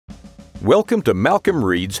Welcome to Malcom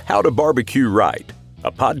Reed's How to Barbecue Right,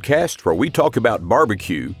 a podcast where we talk about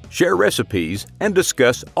barbecue, share recipes, and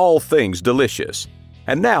discuss all things delicious.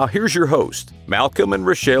 And now, here's your host, Malcom and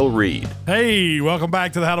Rochelle Reed. Hey, welcome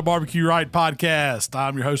back to the How to Barbecue Right podcast.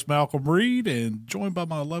 I'm your host, Malcom Reed, and joined by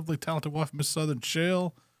my lovely, talented wife, Miss Southern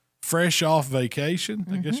Shell, fresh off vacation.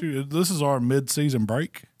 I guess this is our mid-season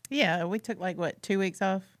break. Yeah, we took 2 weeks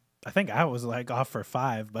off? I think I was off for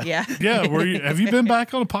 5, but yeah. Yeah, have you been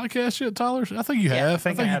back on a podcast yet, Tyler? I think you have. Yeah, I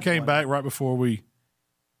think you came one. back right before we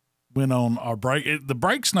went on our break. The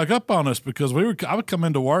break snuck up on us because I would come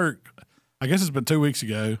into work. I guess it's been 2 weeks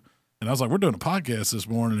ago, and I was like, "We're doing a podcast this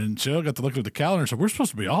morning," and Shell got to look at the calendar and said, "We're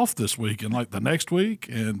supposed to be off this week and the next week,"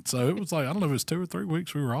 and so it was I don't know if it was 2 or 3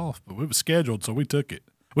 weeks we were off, but it was scheduled, so we took it.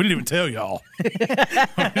 We didn't even tell y'all.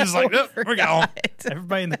 It's like, oh, we're gone.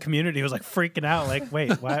 Everybody in the community was freaking out.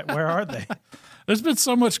 Wait, where are they? There's been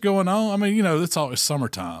so much going on. I mean, it's always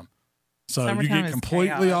summertime. So you get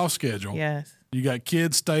completely off schedule. Yes. You got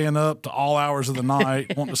kids staying up to all hours of the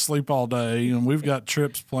night, wanting to sleep all day. And we've got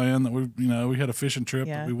trips planned that we had a fishing trip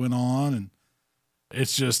that we went on. And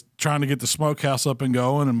it's just trying to get the smokehouse up and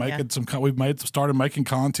going and making started making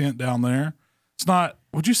content down there. It's not,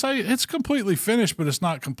 would you say it's completely finished, but it's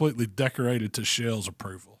not completely decorated to Shell's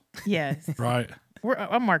approval? Yes. Right.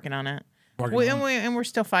 I'm working on it. And we're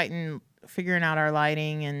still figuring out our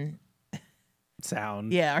lighting and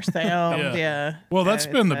sound. Yeah, our sound. Yeah. Well, that's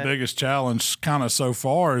been the biggest challenge kind of so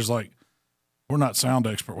far is we're not sound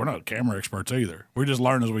expert. We're not camera experts either. We just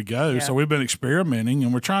learn as we go. Yeah. So we've been experimenting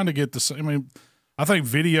and we're trying to get I think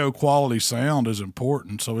video quality sound is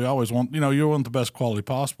important. So we always want, you want the best quality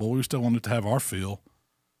possible. We still want it to have our feel.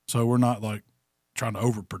 So we're not trying to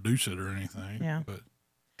overproduce it or anything. Yeah. But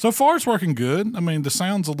so far it's working good. I mean, the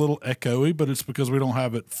sound's a little echoey, but it's because we don't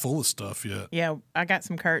have it full of stuff yet. Yeah. I got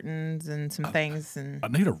some curtains and some things. And I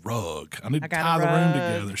need a rug. I need to tie the room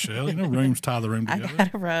together, Shell. Rooms tie the room together. I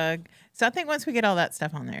got a rug. So I think once we get all that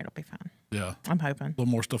stuff on there, it'll be fine. Yeah. I'm hoping. A little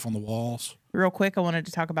more stuff on the walls. Real quick, I wanted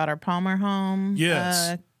to talk about our Palmer home.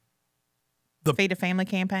 Yes. The Feed a Family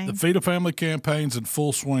campaign. The Feed a Family campaign's in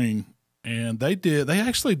full swing. And they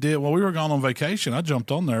actually did, while we were gone on vacation, I jumped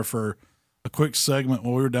on there for a quick segment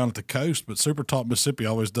when we were down at the coast. But Super Talk Mississippi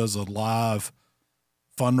always does a live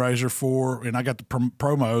fundraiser and I got the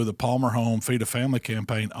promo, the Palmer Home Feed a Family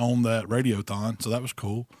campaign on that radiothon. So that was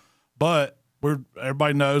cool. But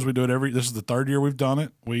everybody knows we do it this is the third year we've done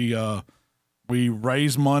it. We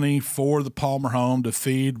raise money for the Palmer Home to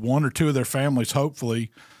feed one or two of their families,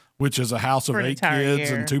 hopefully, which is a house of 8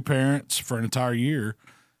 kids and 2 parents for an entire year.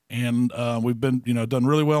 And we've been, done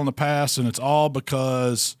really well in the past, and it's all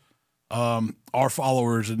because our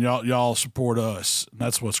followers and y'all support us. And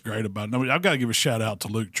that's what's great about it. I've got to give a shout out to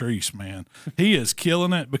Luke Treese, man. He is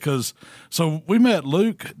killing it so we met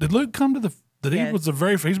Luke. Did Luke come to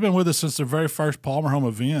he's been with us since the very first Palmer Home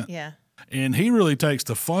event. Yeah. And he really takes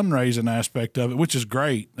the fundraising aspect of it, which is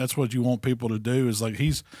great. That's what you want people to do is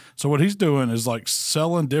so what he's doing is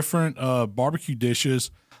selling different barbecue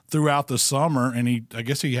dishes throughout the summer. And I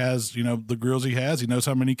guess he has, the grills he has, he knows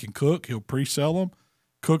how many he can cook. He'll pre-sell them,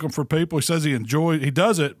 cook them for people. He says he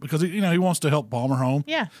does it because he wants to help Palmer Home.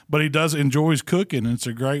 Yeah. But he enjoys cooking. And it's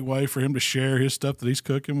a great way for him to share his stuff that he's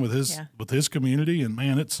cooking with his community. And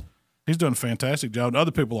man, he's done a fantastic job. And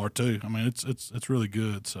other people are too. I mean, it's really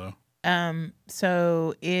good. So.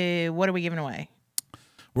 What are we giving away?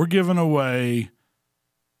 We're giving away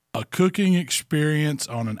a cooking experience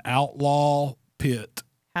on an outlaw pit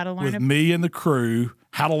with me and the crew.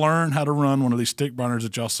 How to learn how to run one of these stick burners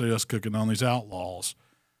that y'all see us cooking on these outlaws,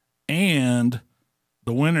 and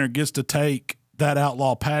the winner gets to take that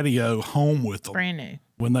outlaw patio home with them, brand new,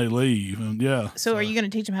 when they leave. And So are you going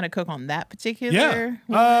to teach them how to cook on that particular?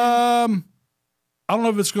 Yeah. I don't know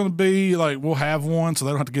if it's going to be we'll have one so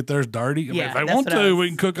they don't have to get theirs dirty. I mean, if they want to, we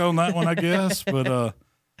can cook on that one, I guess. But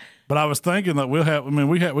I was thinking that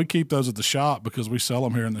we keep those at the shop because we sell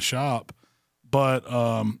them here in the shop. But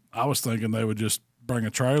I was thinking they would just bring a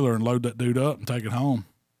trailer and load that dude up and take it home,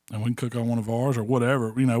 and we can cook on one of ours or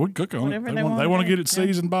whatever. We can cook on it. They want to get it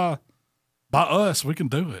seasoned by us. We can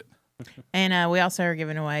do it. And we also are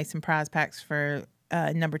giving away some prize packs for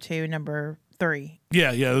number 2 and number 3.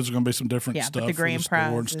 Yeah, there's going to be some different stuff. But the grand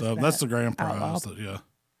prize and stuff. That's the grand prize. So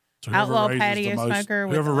outlaw patio smoker.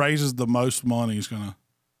 Whoever raises the most money is going to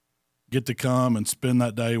get to come and spend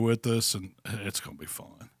that day with us, and it's going to be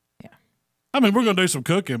fun. Yeah. I mean, we're going to do some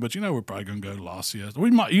cooking, but we're probably going to go to La Siesta.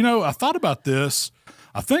 We might. I thought about this.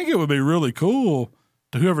 I think it would be really cool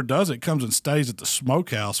to whoever does it comes and stays at the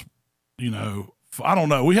smokehouse. I don't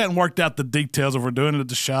know. We hadn't worked out the details if we're doing it at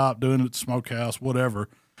the shop, doing it at the smokehouse, whatever.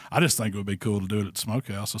 I just think it would be cool to do it at the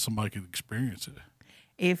smokehouse so somebody could experience it.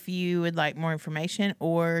 If you would like more information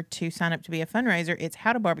or to sign up to be a fundraiser, it's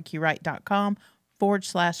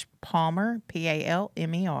howtobbqright.com/Palmer, Palmer.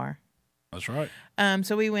 That's right.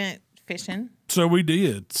 So we went fishing. So we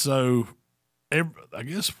did. So I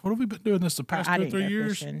guess, what have we been doing this the past 2 or 3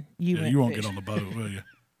 years? Fishing. You won't get on the boat, will you?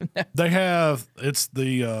 They have, it's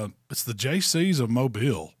the JCs of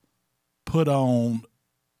Mobile put on,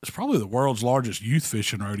 it's probably the world's largest youth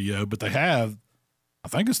fishing rodeo, but they have, I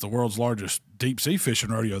think it's the world's largest deep sea fishing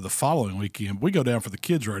rodeo the following weekend. We go down for the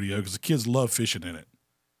kids rodeo because the kids love fishing in it.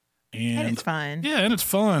 And it's fun. Yeah, and it's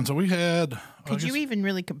fun. So we had. Could you even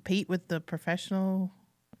really compete with the professional?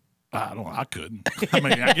 I couldn't. I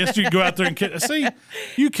mean, I guess you go out there and catch. See,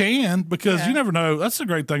 you can because you never know. That's the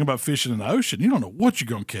great thing about fishing in the ocean. You don't know what you're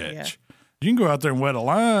going to catch. Yeah. You can go out there and wet a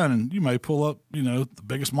line and you may pull up, the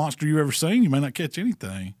biggest monster you've ever seen. You may not catch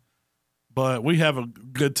anything. But we have a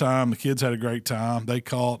good time. The kids had a great time. They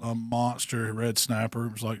caught a monster red snapper.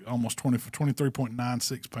 It was like almost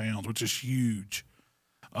 23.96 pounds, which is huge.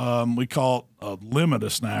 We caught a limit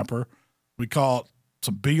of snapper. We caught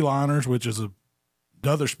some beeliners, which is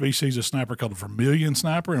another species of snapper called a vermilion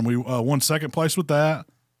snapper, and we won second place with that,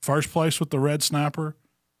 first place with the red snapper.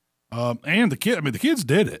 And the kids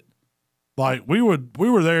did it. Like we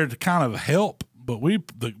were there to kind of help. But when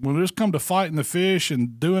it just come to fighting the fish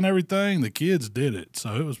and doing everything, the kids did it.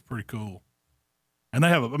 So it was pretty cool. And they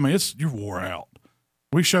have, you're wore out.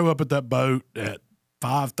 We show up at that boat at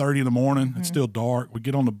 5:30 in the morning. Mm-hmm. It's still dark. We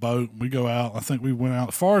get on the boat. We go out. I think we went out.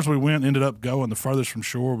 As far as we went, ended up going, the furthest from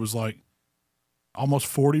shore was like almost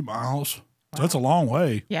 40 miles. Wow. So that's a long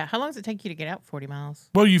way. Yeah. How long does it take you to get out 40 miles?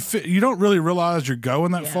 Well, you don't really realize you're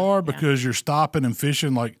going that far because you're stopping and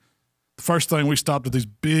fishing. Like, first thing, we stopped at these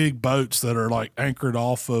big boats that are like anchored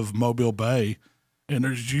off of Mobile Bay, and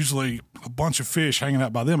there's usually a bunch of fish hanging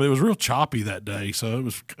out by them. But it was real choppy that day, so it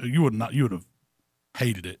was you would have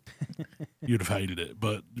hated it. You'd have hated it.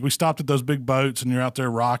 But we stopped at those big boats, and you're out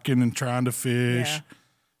there rocking and trying to fish,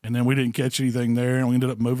 and then we didn't catch anything there, and we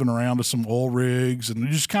ended up moving around to some oil rigs, and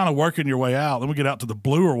you're just kind of working your way out. Then we get out to the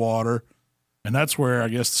bluer water, and that's where I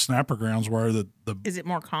guess the snapper grounds were. Is it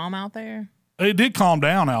more calm out there? It did calm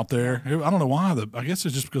down out there. I don't know why. I guess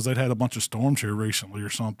it's just because they'd had a bunch of storms here recently or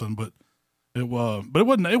something. But it wasn't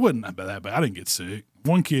that bad. I didn't get sick.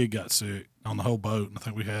 One kid got sick on the whole boat, and I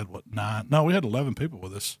think we had 9? No, we had 11 people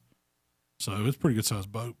with us. So it was a pretty good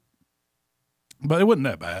sized boat. But it wasn't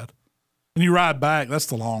that bad. And you ride back. That's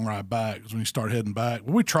the long ride back. Is when you start heading back.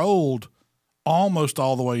 We trolled almost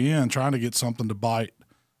all the way in, trying to get something to bite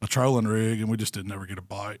a trolling rig, and we just didn't ever get a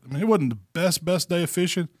bite. It wasn't the best day of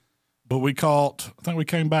fishing. But we caught, I think we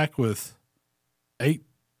came back with 8,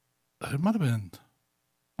 it might have been, I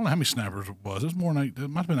don't know how many snappers it was. It was more than 8, it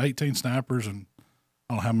might have been 18 snappers, and I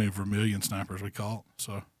don't know how many vermilion snappers we caught.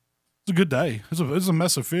 So it was a good day. It was a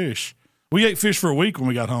mess of fish. We ate fish for a week when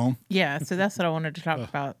we got home. Yeah, so that's what I wanted to talk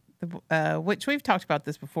about, which we've talked about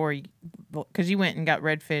this before, because you went and got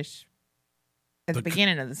redfish at the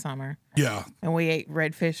beginning of the summer. Yeah. And we ate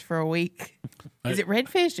redfish for a week. Is it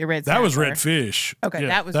redfish or red snapper? That was redfish. Okay, yeah,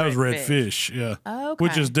 that was redfish. Yeah. Okay.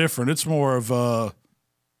 Which is different. It's more of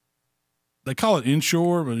they call it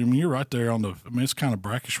inshore, but you're right there on it's kind of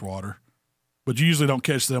brackish water. But you usually don't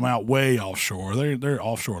catch them out way offshore. They're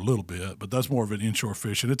offshore a little bit, but that's more of an inshore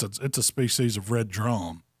fish, and it's a species of red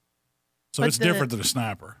drum. So it's different than a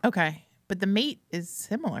snapper. Okay. But the meat is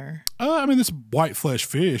similar. It's white flesh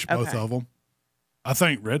fish, both of them. I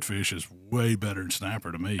think redfish is way better than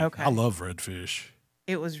snapper to me. Okay. I love redfish.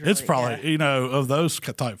 It's probably, of those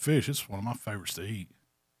type fish, it's one of my favorites to eat.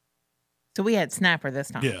 So we had snapper this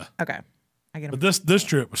time. Yeah. Okay. But this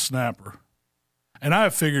trip was snapper. And I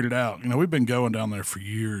have figured it out. We've been going down there for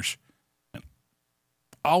years. And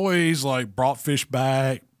always brought fish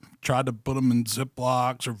back, tried to put them in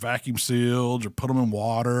Ziplocs or vacuum sealed or put them in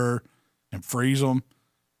water and freeze them.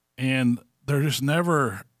 And they're just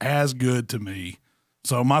never as good to me.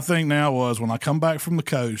 So my thing now was when I come back from the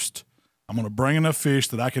coast, I'm going to bring enough fish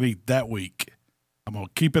that I can eat that week. I'm going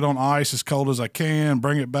to keep it on ice as cold as I can,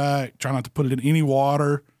 bring it back, try not to put it in any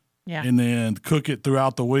water, and then cook it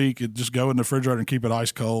throughout the week and just go in the refrigerator and keep it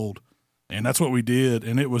ice cold. And that's what we did,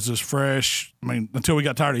 and it was just fresh, until we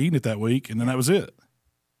got tired of eating it that week, and then that was it.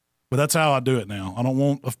 But that's how I do it now. I don't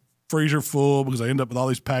want a freezer full because I end up with all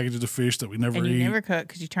these packages of fish that we never eat. And you never cook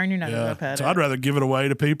because you turn your nose up at it. So I'd rather give it away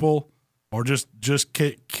to people or just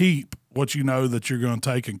keep what you know that you're going to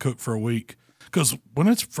take and cook for a week. Because when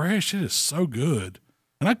it's fresh, it is so good.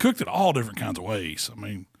 And I cooked it all different kinds of ways.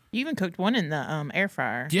 You even cooked one in the air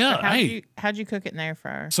fryer. Yeah, So how'd you cook it in the air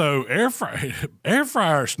fryer? So air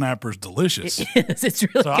fryer snapper's delicious. It is. It's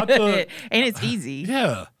really good. And it's easy.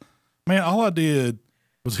 Yeah. Man, all I did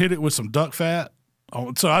was hit it with some duck fat.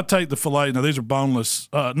 So I take the filet. Now, these are boneless,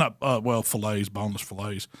 fillets, boneless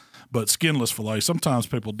fillets, but skinless fillets. Sometimes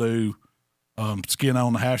people do skin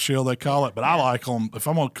on the half shell, they call it. But I like them, if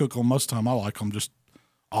I'm going to cook them, most of the time I like them just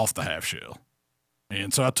off the half shell.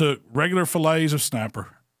 And so I took regular fillets of snapper, a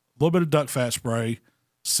little bit of duck fat spray,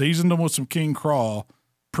 seasoned them with some king craw,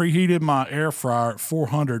 preheated my air fryer at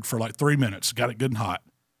 400 for like 3 minutes, got it good and hot.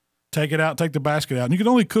 Take it out, take the basket out. And you can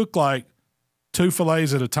only cook like 2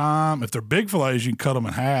 fillets at a time. If they're big fillets, you can cut them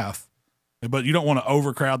in half, but you don't want to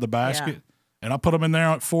overcrowd the basket. Yeah. And I put them in there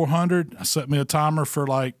at 400. I set me a timer for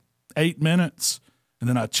like 8 minutes, and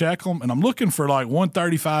then I check them, and I'm looking for like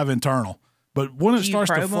 135 internal. But when it starts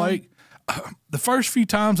to flake, the first few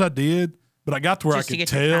times I did, but I got to where I could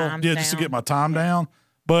tell. Yeah, just to get my time down.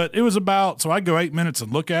 But it was about, so I go 8 minutes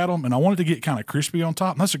and look at them, and I wanted to get kind of crispy on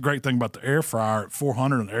top. And that's a great thing about the air fryer at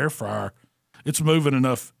 400 in the air fryer. It's moving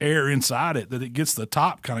enough air inside it that it gets the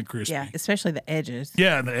top kind of crispy. Yeah, especially the edges.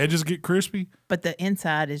 Yeah, and the edges get crispy. But the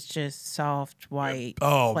inside is just soft, white.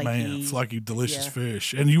 Oh, flaky, man, flaky, delicious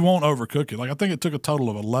fish. And you won't overcook it. Like, I think it took a total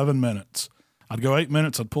of 11 minutes. I'd go 8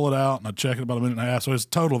 minutes, I'd pull it out, and I'd check it about a minute and a half. So it's a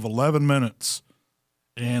total of 11 minutes,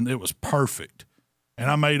 and it was perfect. And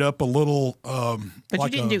I made up a little But you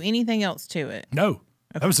didn't do anything else to it? No. Okay.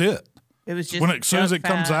 That was it. It was just as soon as it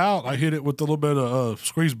comes out, I hit it with a little bit of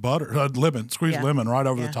squeezed lemon right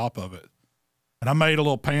over the top of it. And I made a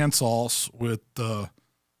little pan sauce with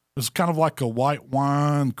it's kind of like a white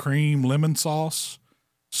wine cream lemon sauce.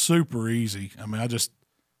 Super easy. I mean,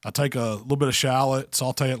 I take a little bit of shallot,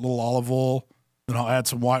 saute it, a little olive oil, then I'll add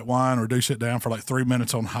some white wine, reduce it down for like 3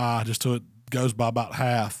 minutes on high, just till it goes by about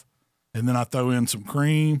half. And then I throw in some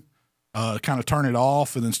cream, kind of turn it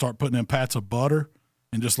off, and then start putting in pats of butter.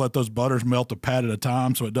 And just let those butters melt a pat at a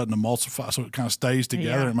time so it doesn't emulsify, so it kind of stays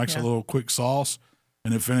together. It makes a little quick sauce.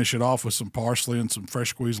 And then finish it off with some parsley and some fresh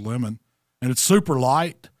squeezed lemon. And it's super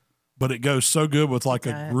light, but it goes so good with like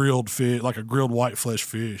a grilled fish, like a grilled white flesh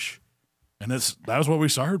fish. And that was what we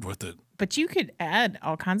served with it. But you could add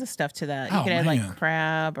all kinds of stuff to that. You could add like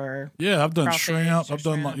crab or I've done shrimp. I've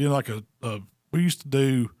done like we used to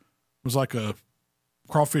do, it was like a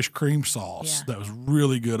crawfish cream sauce that was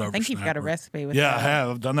really good over I think snapper. You've got a recipe with that. Yeah, I have.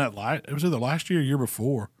 I've done that. It was either last year or year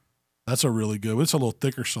before. That's a really good. It's a little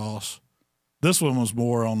thicker sauce. This one was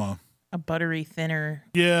more on a buttery, thinner.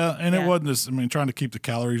 Yeah, and it wasn't as, trying to keep the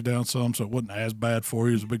calories down some, so it wasn't as bad for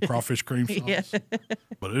you as a big crawfish cream sauce.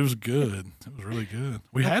 But it was good. It was really good.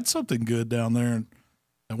 We had something good down there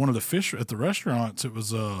at one of the fish at the restaurants. It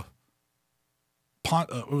was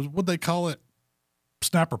what they call it,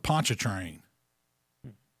 snapper pontchartrain.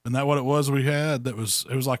 And that what it was we had? It was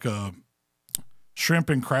like a shrimp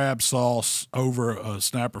and crab sauce over a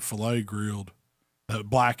snapper fillet grilled,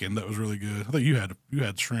 blackened. That was really good. I think you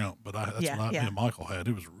had shrimp, but that's what me and Michael had.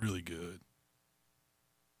 It was really good.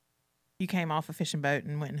 You came off a fishing boat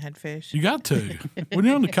and went and had fish. You got to. When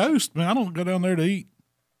you're on the coast, man, I don't go down there to eat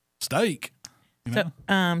steak. So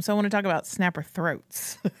I want to talk about snapper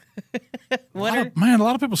throats. A lot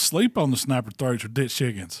of people sleep on the snapper throats or ditch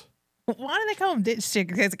chickens. Why do they call them ditch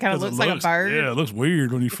chicken? Because it kind of looks like a bird. Yeah, it looks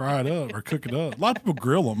weird when you fry it up or cook it up. A lot of people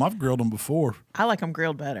grill them. I've grilled them before. I like them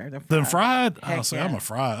grilled better than fried. I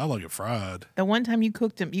like it fried. The one time you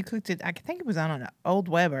cooked it. I think it was on an old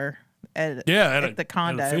Weber at the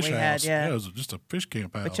condo at a fish we house. had. Yeah, it was just a fish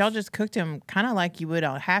camp house. But y'all just cooked them kind of like you would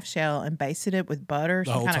on a half shell and basted it with butter,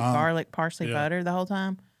 some kind of garlic, parsley butter the whole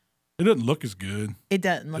time. It doesn't look as good. It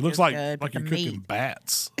doesn't look as good. It looks like you're cooking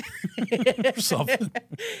bats or something.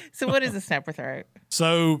 So what is a snapper throat?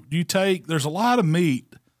 So there's a lot of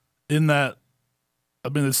meat in that.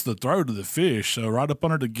 It's the throat of the fish. So right up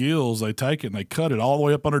under the gills, they take it and they cut it all the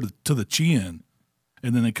way up under to the chin.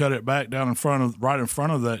 And then they cut it back down right in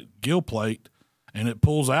front of that gill plate. And it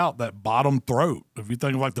pulls out that bottom throat. If you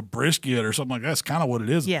think of like the brisket or something like that, that's kind of what it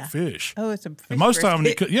is with the fish. Oh, it's a fish and most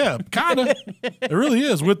brisket. Time, kind of. It really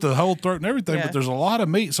is with the whole throat and everything. Yeah. But there's a lot of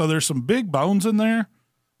meat. So there's some big bones in there,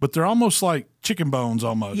 but they're almost like chicken bones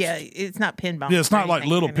almost. Yeah, it's not pin bones. Yeah, it's not like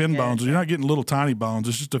little pin bones. You're not getting little tiny bones.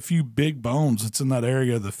 It's just a few big bones that's in that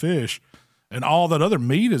area of the fish. And all that other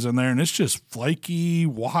meat is in there, and it's just flaky,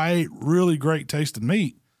 white, really great tasting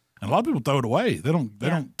meat. And a lot of people throw it away. They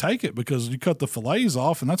don't take it because you cut the fillets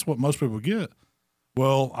off, and that's what most people get.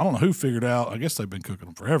 Well, I don't know who figured out. I guess they've been cooking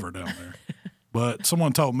them forever down there. But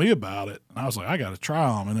someone told me about it, and I was like, I got to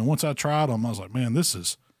try them. And then once I tried them, I was like, man, this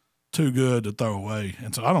is too good to throw away.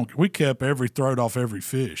 And so we kept every throat off every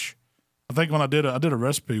fish. I think when I did a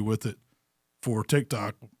recipe with it for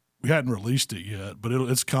TikTok. We hadn't released it yet, but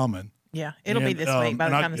it's coming. Yeah, it'll be this week by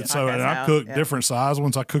the time this podcast and I cooked different size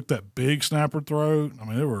ones. I cooked that big snapper throat. I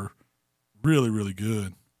mean, they were really, really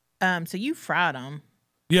good. So you fried them.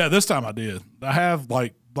 Yeah, this time I did. I have,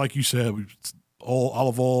 like you said,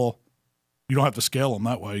 olive oil. You don't have to scale them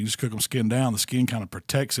that way. You just cook them skin down. The skin kind of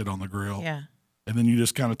protects it on the grill. Yeah. And then you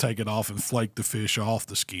just kind of take it off and flake the fish off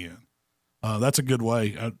the skin. That's a good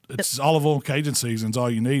way. It's olive oil and Cajun season's all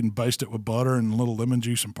you need, and baste it with butter and a little lemon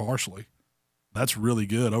juice and parsley. That's really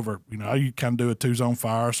good. You kind of do a 2-zone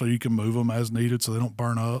fire so you can move them as needed so they don't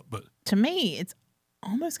burn up. But to me, it's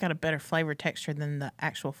almost got a better flavor texture than the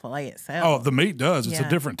actual fillet itself. Oh, the meat does. It's a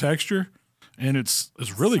different texture, and it's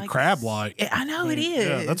really like crab-like. I know it is.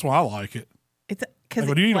 Yeah, that's why I like it. It's because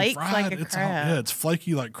it flakes like a crab. It's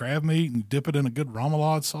flaky like crab meat, and you dip it in a good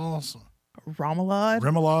remoulade sauce. Remoulade?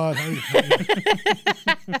 Remoulade.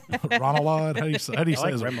 Remoulade. How do you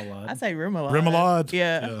say it? Remoulade. I say remoulade. Remoulade.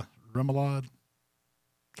 Yeah. Remoulade.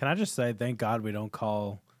 Can I just say, thank God we don't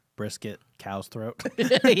call brisket cow's throat.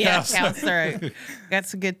 Yeah, cow's throat. Got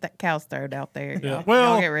some good cow's throat out there. Yeah.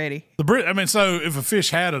 Well, y'all get ready. So if a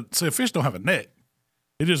fish a fish don't have a neck,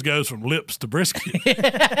 it just goes from lips to brisket or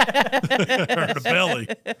the belly,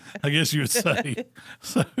 I guess you would say.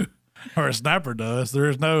 So, or a snapper does. There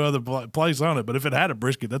is no other place on it. But if it had a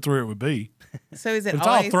brisket, that's where it would be. So is it it's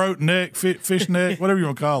always all throat, neck, fish neck, whatever you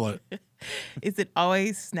want to call it. Is it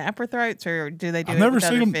always snapper throats, or do they do I've it with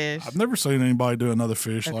other fish? I've never seen anybody do another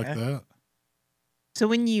fish like that. So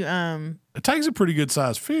when you it takes a pretty good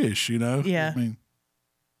sized fish, Yeah. I mean,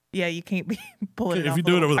 yeah, you can't be pulling it off. If you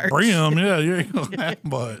do it with a brim, you ain't gonna have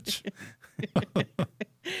much.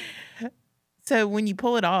 So when you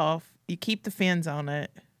pull it off, you keep the fins on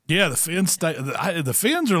it. Yeah, the fins stay. The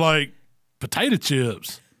fins are like potato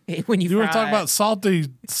chips. When you were talking about salty,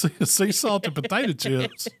 sea salted potato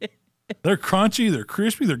chips. They're crunchy. They're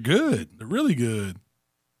crispy. They're good. They're really good.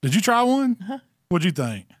 Did you try one? Uh-huh. What'd you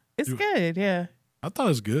think? It's good. Yeah. I thought it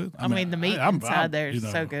was good. I mean the meat inside there is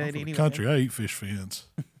so good. Anyway, country, I eat fish fins.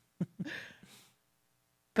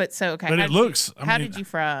 But how did you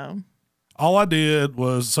fry them? All I did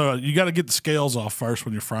was you got to get the scales off first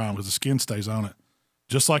when you're frying because the skin stays on it,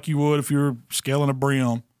 just like you would if you were scaling a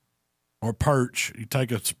brim or perch. You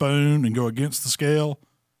take a spoon and go against the scale.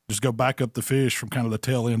 Just go back up the fish from kind of the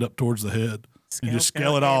tail end up towards the head. And just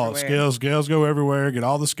scale it all. Scales go everywhere. Get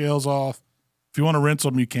all the scales off. If you want to rinse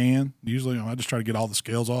them, you can. Usually, I just try to get all the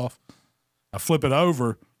scales off. I flip it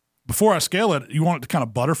over. Before I scale it, you want it to kind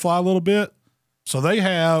of butterfly a little bit. So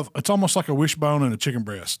it's almost like a wishbone and a chicken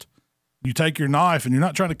breast. You take your knife, and you're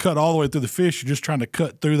not trying to cut all the way through the fish. You're just trying to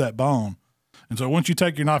cut through that bone. And so once you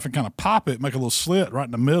take your knife and kind of pop it, make a little slit right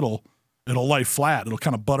in the middle, it'll lay flat. It'll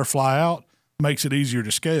kind of butterfly out. Makes it easier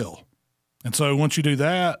to scale. And so once you do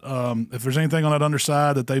that, if there's anything on that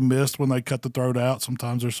underside that they missed when they cut the throat out,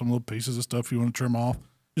 sometimes there's some little pieces of stuff you want to trim off.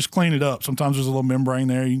 Just clean it up. Sometimes there's a little membrane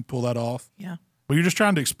there. You can pull that off. Yeah. But you're just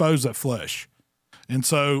trying to expose that flesh. And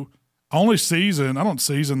so I don't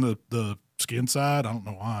season the skin side. I don't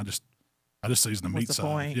know why. I just season the meat the side.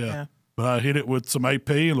 Point? Yeah. But I hit it with some AP,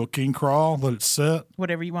 a little king crawl, let it set.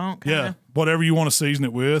 Whatever you want. Yeah. Whatever you want to season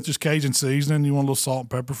it with. Just Cajun seasoning. You want a little salt and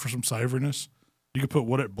pepper for some savoriness. You can put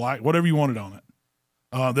whatever you wanted on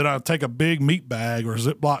it. Then I take a big meat bag or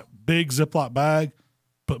big Ziploc bag,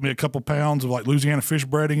 put me a couple pounds of like Louisiana fish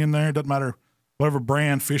breading in there. It doesn't matter whatever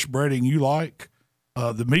brand fish breading you like.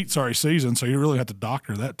 The meat's already seasoned, so you really have to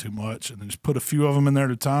doctor that too much. And then just put a few of them in there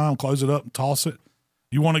at a time, close it up and toss it.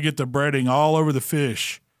 You want to get the breading all over the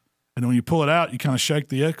fish. And when you pull it out, you kind of shake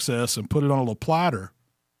the excess and put it on a little platter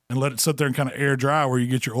and let it sit there and kind of air dry where you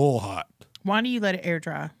get your oil hot. Why do you let it air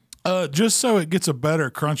dry? Just so it gets a better,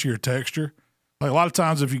 crunchier texture. Like a lot of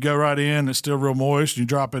times if you go right in, it's still real moist, and you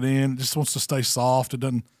drop it in, it just wants to stay soft.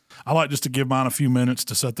 I like just to give mine a few minutes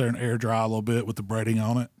to sit there and air dry a little bit with the breading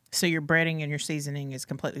on it. So your breading and your seasoning is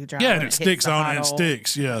completely dry. Yeah, and it sticks on it. It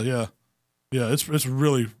sticks. Yeah. It's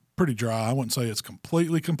really pretty dry. I wouldn't say it's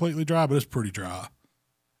completely dry, but it's pretty dry.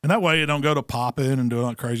 And that way it don't go to popping and doing all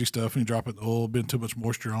that crazy stuff and you drop it in the oil, been too much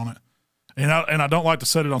moisture on it. And I don't like to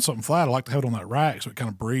set it on something flat. I like to have it on that rack so it kind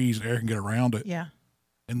of breathes and air can get around it. Yeah.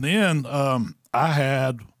 And then I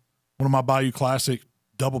had one of my Bayou Classic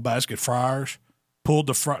double basket fryers, pulled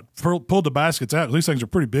the baskets out. These things are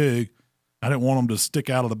pretty big. I didn't want them to stick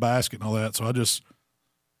out of the basket and all that. So I just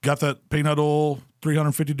got that peanut oil,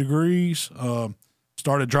 350 degrees,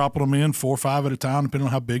 started dropping them in 4 or 5 at a time, depending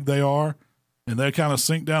on how big they are. And they kind of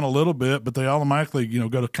sink down a little bit, but they automatically,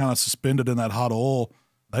 go to kind of suspended in that hot oil.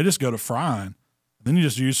 They just go to frying. Then you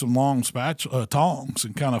just use some long tongs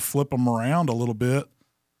and kind of flip them around a little bit.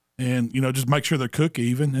 and, just make sure they're cook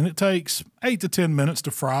even. And it takes 8 to 10 minutes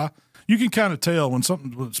to fry. You can kind of tell when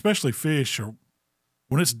something, especially fish, or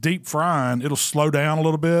when it's deep frying, it'll slow down a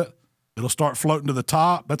little bit. It'll start floating to the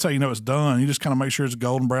top. That's how you know it's done. You just kind of make sure it's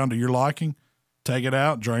golden brown to your liking. Take it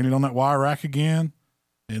out, drain it on that wire rack again,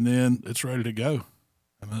 and then it's ready to go.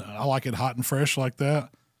 And I like it hot and fresh like that.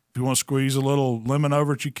 If you want to squeeze a little lemon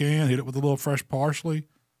over it, you can. Hit it with a little fresh parsley.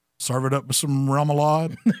 Serve it up with some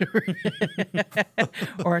remoulade.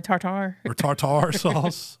 Or a tartare. Or tartare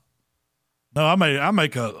sauce. No, I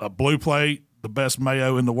make a blue plate, the best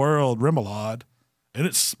mayo in the world, remoulade, and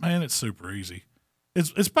it's super easy.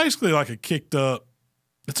 It's basically like a kicked up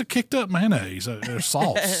mayonnaise or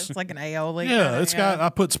sauce. It's like an aioli. Yeah, I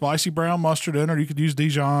put spicy brown mustard in it. You could use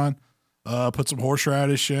Dijon. Put some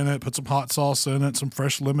horseradish in it. Put some hot sauce in it. Some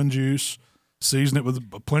fresh lemon juice. Season it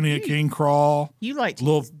with plenty of king crawl. You like to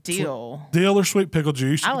use dill. Dill or sweet pickle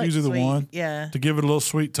juice. You I can like use either sweet, one. Yeah. To give it a little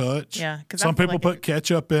sweet touch. Yeah. Some people put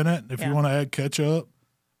ketchup in it if you want to add ketchup.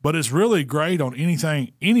 But it's really great on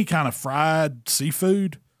anything, any kind of fried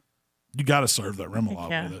seafood. You got to serve that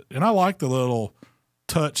remoulade with it. And I like the little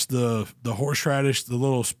touch, the horseradish, the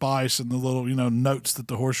little spice, and the little notes that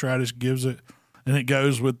the horseradish gives it, and it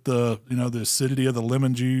goes with the the acidity of the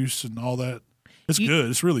lemon juice and all that. It's good.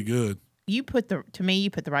 It's really good. You put the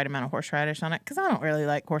right amount of horseradish on it because I don't really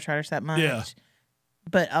like horseradish that much. Yeah.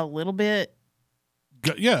 But a little bit.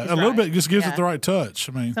 Yeah, a little bit just gives it the right touch.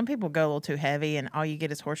 I mean, some people go a little too heavy, and all you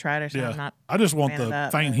get is horseradish. Yeah, I just want the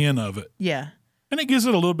faint hint of it. Yeah. And it gives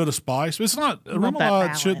it a little bit of spice. It's not,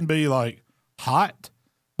 remoulade shouldn't be like hot,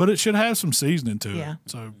 but it should have some seasoning to it.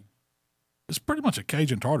 So it's pretty much a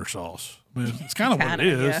Cajun tartar sauce. I mean, it's kind of what it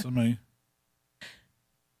is. Yeah. I mean,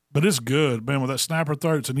 but it's good, man, with that snapper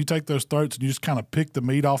throats. And you take those throats and you just kind of pick the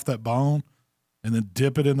meat off that bone and then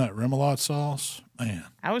dip it in that remoulade sauce. Man.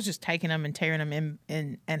 I was just taking them and tearing them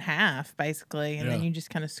in half, basically. And then you just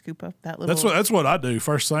kind of scoop up that little. That's what I do.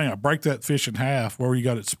 First thing, I break that fish in half where you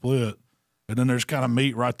got it split. And then there's kind of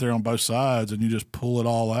meat right there on both sides, and you just pull it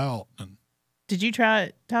all out. And did you try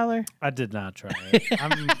it, Tyler? I did not try it.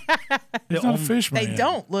 He's not a fish man. They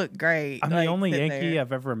don't look great. I'm the only Yankee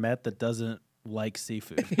I've ever met that doesn't like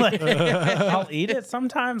seafood. I'll eat it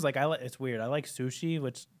sometimes. It's weird. I like sushi,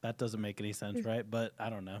 which that doesn't make any sense, right? But I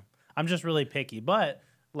don't know. I'm just really picky. But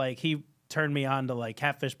he turned me on to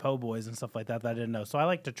catfish po' boys and stuff like that I didn't know. So I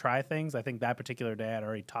like to try things. I think that particular day I'd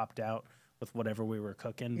already topped out with whatever we were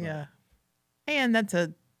cooking. Yeah. And that's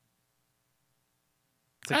it's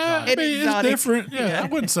it's different. Yeah, I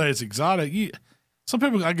wouldn't say it's exotic. Some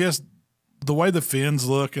people, I guess, the way the fins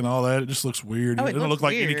look and all that, it just looks weird. It doesn't look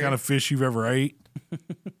like any kind of fish you've ever ate.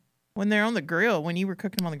 When they're on the grill, when you were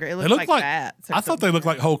cooking them on the grill, it looked like that. I thought they looked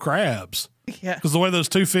like whole crabs. Yeah. Because the way those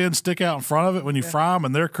two fins stick out in front of it when you fry them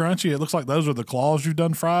and they're crunchy, it looks like those are the claws you've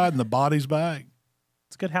done fried and the body's back.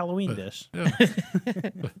 It's a good Halloween dish. Yeah.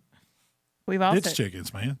 We've also ditch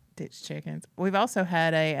chickens, man. Ditch chickens. We've also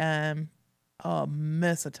had a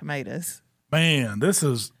mess of tomatoes. Man, this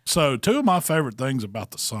is so two of my favorite things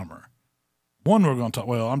about the summer. One, we're going to talk.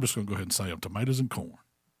 Well, I'm just going to go ahead and say them: tomatoes and corn.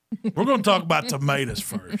 We're going to talk about tomatoes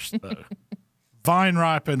first, though. Vine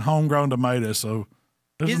ripened, homegrown tomatoes. So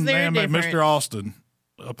there's a man named Mr. Austin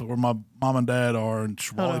up where my mom and dad are in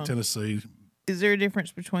Raleigh, Tennessee. Is there a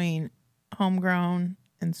difference between homegrown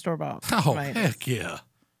and store bought tomatoes? Heck yeah.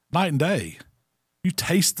 Night and day. You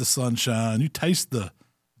taste the sunshine. You taste the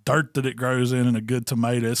dirt that it grows in a good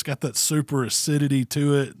tomato. It's got that super acidity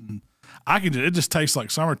to it. And it just tastes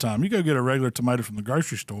like summertime. You go get a regular tomato from the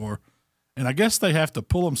grocery store, and I guess they have to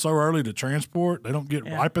pull them so early to transport. They don't get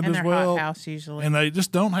ripened as well. Hot house usually. And they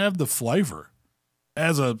just don't have the flavor.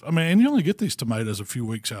 And you only get these tomatoes a few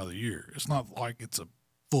weeks out of the year. It's not like it's a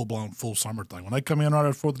full-blown, full summer thing. When they come in right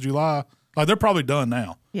after 4th of July, they're probably done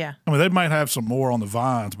now. Yeah. I mean, they might have some more on the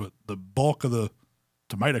vines, but the bulk of the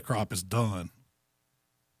tomato crop is done.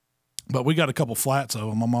 But we got a couple flats of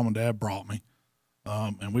them my mom and dad brought me,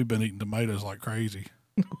 and we've been eating tomatoes like crazy.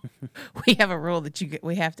 We have a rule that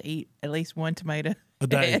we have to eat at least one tomato a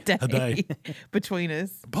day between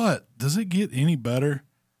us. But does it get any better,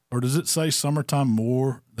 or does it say summertime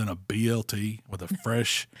more than a BLT with a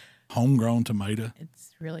fresh homegrown tomato?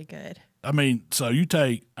 It's really good. I mean, so you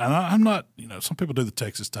take, and I'm not, some people do the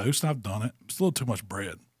Texas toast, and I've done it. It's a little too much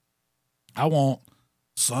bread. I want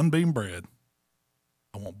sunbeam bread.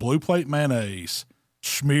 I want blue plate mayonnaise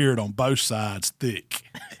smeared on both sides thick.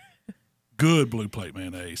 Good blue plate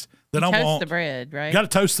mayonnaise. Then I want the bread, right? Got to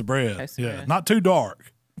toast the bread. Bread. Not too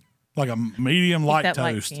dark. Like a medium light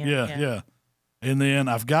toast. Yeah. And then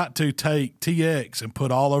I've got to take TX and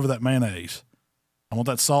put all over that mayonnaise. I want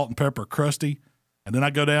that salt and pepper crusty. And then I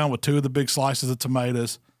go down with 2 of the big slices of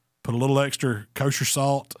tomatoes, put a little extra kosher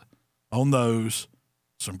salt on those,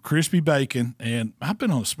 some crispy bacon, and I've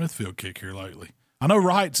been on a Smithfield kick here lately. I know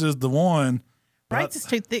Wright's is the one. Wright's is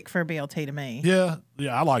too thick for a BLT to me. Yeah,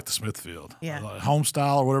 I like the Smithfield. Yeah. Like home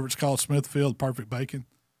style or whatever it's called, Smithfield, perfect bacon.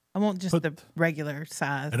 I want just the regular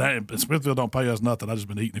size. And Smithfield don't pay us nothing. I just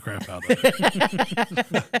been eating the crap out of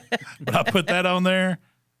it. But I put that on there.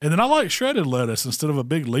 And then I like shredded lettuce instead of a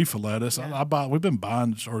big leaf of lettuce. Yeah. We've been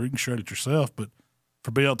buying, or you can shred it yourself, but for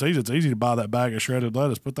BLTs, it's easy to buy that bag of shredded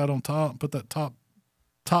lettuce, put that on top, put that top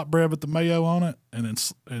bread with the mayo on it,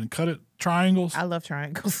 and cut it triangles. I love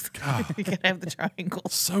triangles. God. You gotta have the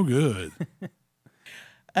triangles. So good.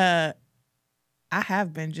 I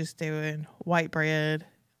have been just doing white bread,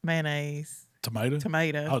 mayonnaise, tomato.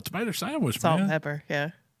 Oh, tomato sandwich, salt, man. pepper, yeah.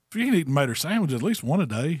 If you can eat tomato sandwich at least one a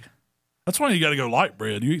day. That's why you got to go light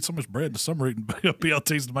bread. You eat so much bread in the summer eating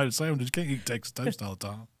BLTs and tomato sandwiches. You can't eat Texas toast all the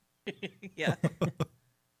time. Yeah.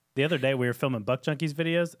 The other day we were filming Buck Junkies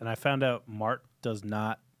videos, and I found out Mark does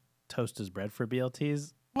not toast his bread for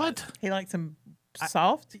BLTs. What? He likes them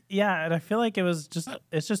soft? Yeah, and I feel like it's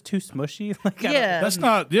just too smushy. Like, yeah. That's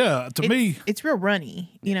not, to me. It's real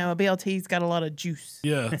runny. You know, a BLT's got a lot of juice.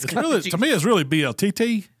 Yeah. It's really, to me, it's really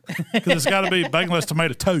BLTT because it's got to be baconless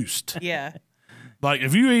tomato toast. Yeah. Like,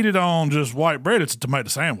 if you eat it on just white bread, it's a tomato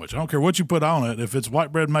sandwich. I don't care what you put on it. If it's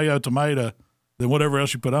white bread, mayo, tomato, then whatever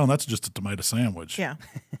else you put on, that's just a tomato sandwich. Yeah.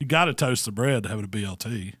 You got to toast the bread to have it a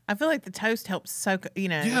BLT. I feel like the toast helps soak,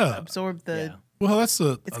 absorb the. Yeah. Well, it's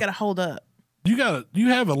got to hold up. You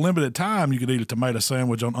have a limited time you can eat a tomato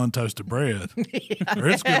sandwich on untoasted bread, or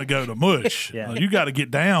it's going to go to mush. Yeah. You got to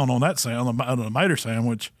get down on that on the tomato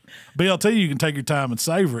sandwich. BLT, you can take your time and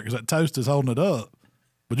savor it because that toast is holding it up.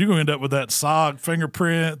 But you're going to end up with that sog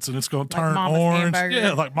fingerprints, and it's going to turn orange. Hamburger.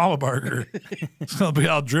 Yeah, like Mama Burger. It's going to be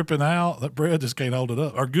all dripping out. That bread just can't hold it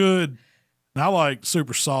up. Or good. And I like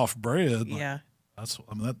super soft bread. Yeah.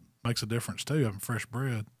 That makes a difference too, having fresh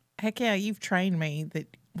bread. Heck yeah, you've trained me that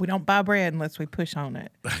we don't buy bread unless we push on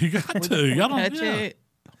it. You got to. You don't touch it.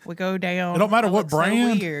 We go down. It don't matter what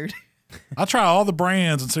brand. So weird. I try all the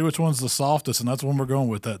brands and see which one's the softest, and that's the one we're going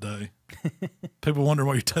with that day. People wonder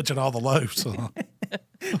why you're touching all the loaves.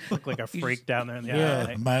 Look like a freak down there in the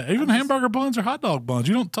aisle. Man, even hamburger buns or hot dog buns,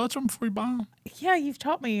 you don't touch them before you buy them. Yeah, you've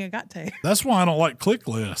taught me. I got to. That's why I don't like click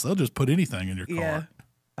lists. They'll just put anything in your cart.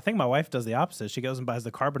 I think my wife does the opposite. She goes and buys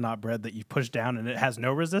the carbonate bread that you push down and it has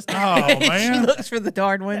no resistance. Oh, man. She looks for the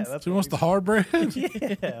hard ones. She wants the hard bread?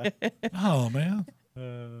 Yeah. Oh, man.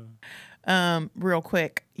 Real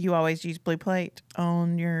quick, you always use Blue Plate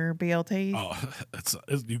on your BLTs? Oh,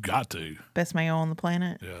 you got to. Best mayo on the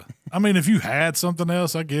planet. Yeah. I mean, if you had something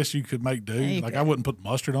else, I guess you could make do. Yeah, I wouldn't put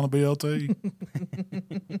mustard on a BLT.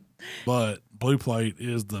 But Blue Plate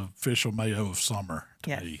is the official mayo of summer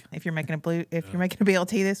to me. If you're making you're making a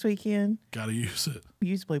BLT this weekend, got to use it.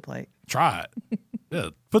 Use Blue Plate. Try it. Yeah.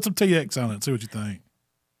 Put some TX on it and see what you think.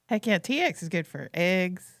 Heck yeah, TX is good for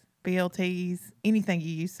eggs, BLTs, anything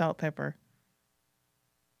you use salt, pepper.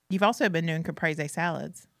 You've also been doing caprese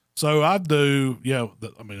salads. So I do,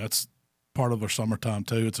 that's part of our summertime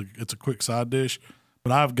too. It's a quick side dish,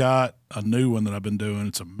 but I've got a new one that I've been doing.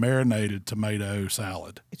 It's a marinated tomato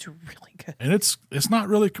salad. It's really good. And it's not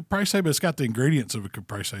really caprese, but it's got the ingredients of a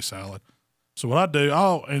caprese salad. So what I do,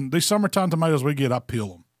 and these summertime tomatoes we get, I peel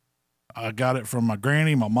them. I got it from my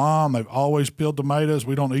granny, my mom. They've always peeled tomatoes.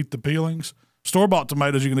 We don't eat the peelings. Store-bought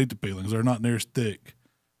tomatoes, you can eat the peelings. They're not near as thick.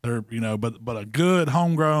 They're, but a good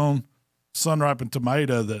homegrown sun-ripened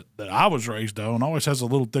tomato that I was raised on always has a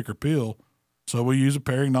little thicker peel. So we use a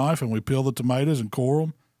paring knife and we peel the tomatoes and core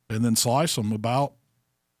them and then slice them about,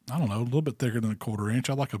 a little bit thicker than a 1/4 inch.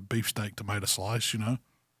 I like a beefsteak tomato slice,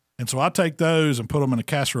 And so I take those and put them in a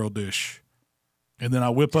casserole dish. And then I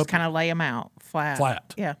whip up. Kind of lay them out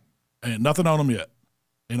flat. Yeah. And nothing on them yet.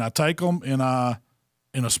 And I take them and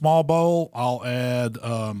in a small bowl, I'll add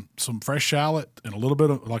some fresh shallot and a little bit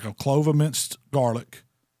of like a clove of minced garlic,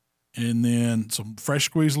 and then some fresh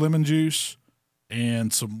squeezed lemon juice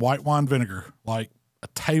and some white wine vinegar, like a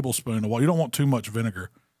tablespoon of water. You don't want too much vinegar.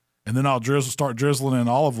 And then I'll start drizzling in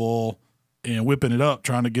olive oil and whipping it up,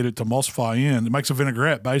 trying to get it to emulsify in. It makes a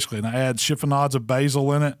vinaigrette, basically, and I add chiffonades of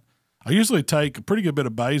basil in it. I usually take a pretty good bit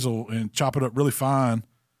of basil and chop it up really fine,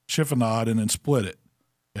 chiffonade, and then split it.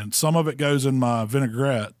 And some of it goes in my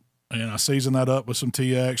vinaigrette, and I season that up with some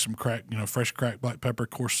TX, some fresh cracked black pepper,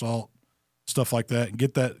 coarse salt, stuff like that, and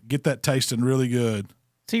get that tasting really good.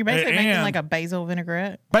 So you're basically making like a basil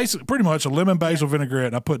vinaigrette? Basically, pretty much a lemon basil vinaigrette.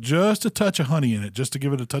 And I put just a touch of honey in it just to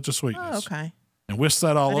give it a touch of sweetness. Oh, okay. And whisk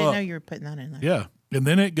that all up. I didn't know you were putting that in there. Yeah. And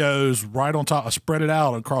then it goes right on top. I spread it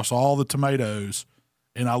out across all the tomatoes,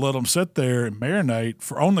 and I let them sit there and marinate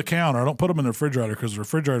for on the counter. I don't put them in the refrigerator because the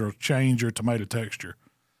refrigerator will change your tomato texture.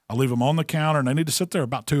 I leave them on the counter, and they need to sit there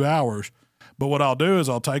about 2 hours. But what I'll do is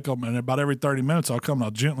I'll take them, and about every 30 minutes I'll come and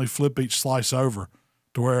I'll gently flip each slice over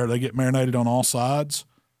to where they get marinated on all sides.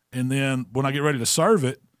 And then when I get ready to serve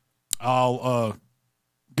it, I'll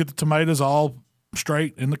get the tomatoes all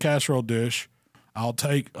straight in the casserole dish. I'll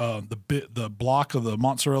take the block of the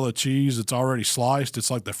mozzarella cheese that's already sliced.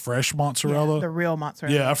 It's like the fresh mozzarella. Yeah, the real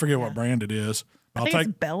mozzarella. Yeah, I forget what brand it is. I think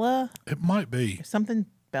it's Bella. It might be. Something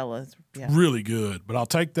Bella's. Yeah. Really good. But I'll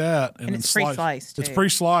take that and then it's pre-sliced, It's too.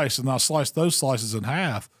 pre-sliced, and I'll slice those slices in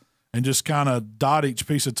half and just kind of dot each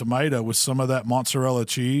piece of tomato with some of that mozzarella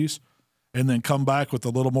cheese, and then come back with a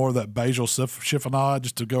little more of that basil chiffonade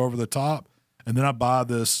just to go over the top. And then I buy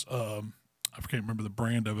this, I can't remember the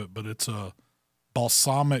brand of it, but it's a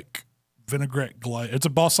balsamic vinaigrette glaze. It's a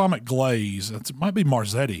balsamic glaze. It might be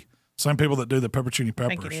Marzetti. Same people that do the pepperoni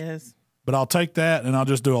peppers. I think it is. But I'll take that and I'll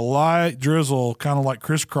just do a light drizzle, kind of like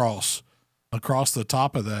crisscross across the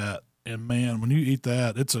top of that. And man, when you eat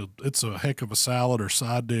that, it's a heck of a salad or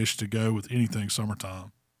side dish to go with anything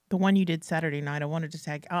summertime. The one you did Saturday night, I wanted to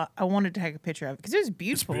take a picture of it because it was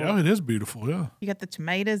beautiful. It is beautiful. Yeah, you got the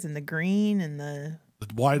tomatoes and the green and the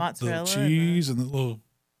white, mozzarella, the cheese, and the little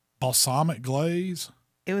balsamic glaze.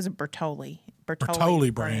 It was a Bertolli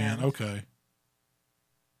brand. Okay.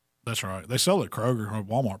 That's right. They sell it at Kroger. Or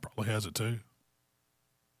Walmart probably has it too.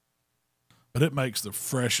 But it makes the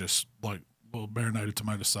freshest, like, little marinated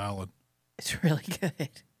tomato salad. It's really good.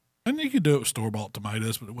 And you could do it with store-bought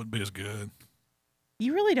tomatoes, but it wouldn't be as good.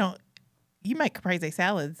 You really don't. You make caprese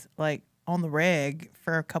salads, like, on the reg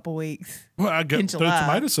for a couple weeks. Well, I get through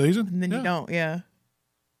tomato season. And then you don't, yeah.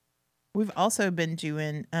 We've also been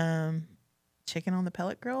doing chicken on the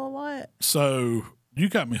pellet grill a lot. So you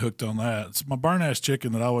got me hooked on that. It's my burn-ass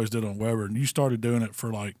chicken that I always did on Weber, and you started doing it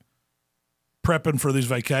for, like, prepping for these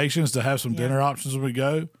vacations to have some dinner options when we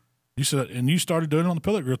go. You said, and you started doing it on the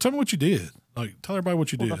pellet grill. Tell me what you did. Like, tell everybody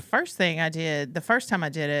what you did. The first thing I did, the first time I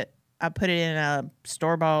did it, I put it in a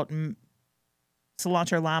store-bought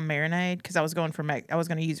cilantro lime marinade because I was going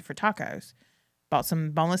to use it for tacos. Bought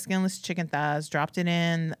some boneless, skinless chicken thighs, dropped it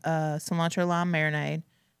in cilantro lime marinade,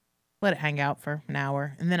 let it hang out for an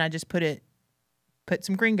hour, and then I just put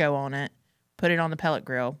some gringo on it, put it on the pellet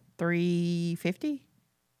grill, 350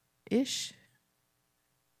 ish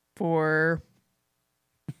for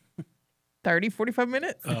 30, 45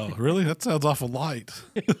 minutes. Oh, really? That sounds awful light.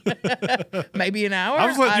 Maybe an hour. I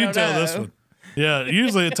was letting you tell this one. Yeah,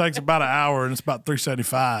 usually it takes about an hour, and it's about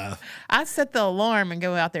 $3.75. I set the alarm and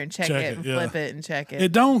go out there and check it and flip it and check it.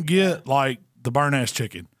 It don't get like the burn ass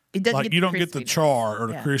chicken. It doesn't get you don't get the char or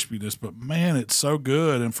the crispiness, but man, it's so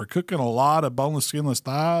good. And for cooking a lot of boneless, skinless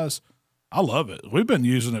thighs, I love it. We've been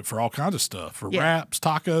using it for all kinds of stuff, for wraps,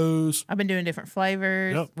 tacos. I've been doing different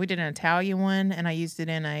flavors. Yep. We did an Italian one, and I used it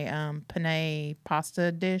in a penne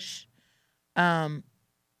pasta dish. I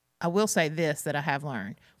will say this that I have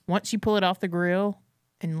learned. Once you pull it off the grill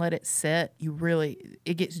and let it set,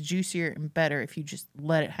 it gets juicier and better if you just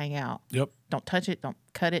let it hang out. Yep. Don't touch it. Don't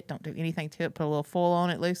cut it. Don't do anything to it. Put a little foil on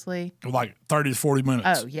it loosely. Like 30 to 40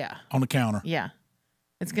 minutes. Oh, yeah. On the counter. Yeah.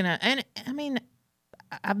 It's going to, and I mean,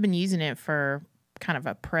 I've been using it for kind of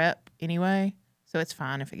a prep anyway, so it's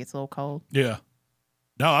fine if it gets a little cold. Yeah.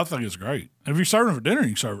 No, I think it's great. If you're serving it for dinner, you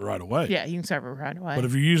can serve it right away. Yeah, you can serve it right away. But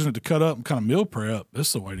if you're using it to cut up and kind of meal prep,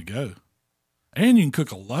 that's the way to go. And you can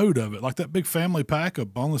cook a load of it, like that big family pack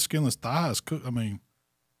of boneless, skinless thighs.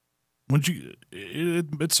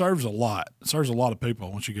 It serves a lot. It serves a lot of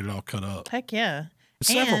people once you get it all cut up. Heck yeah.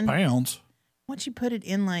 It's several pounds. Once you put it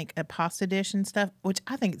in like a pasta dish and stuff, which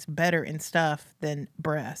I think it's better in stuff than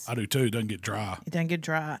breast. I do too. It doesn't get dry. It doesn't get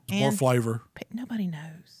dry. It's more flavor. Nobody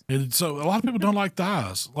knows. And so a lot of people don't like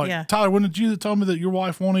thighs. Like Tyler, wasn't it you that told me that your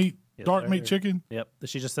wife won't eat dark meat chicken? Yep.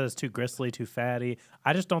 She just says it's too gristly, too fatty.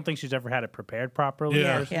 I just don't think she's ever had it prepared properly.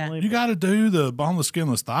 Yeah. You got to do the boneless,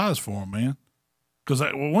 skinless thighs for them, man. Because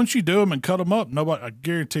once you do them and cut them up, I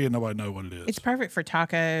guarantee you nobody knows what it is. It's perfect for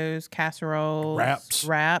tacos, casseroles,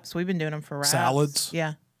 wraps. We've been doing them for wraps. Salads.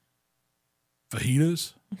 Yeah.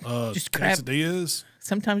 Fajitas. Just quesadillas.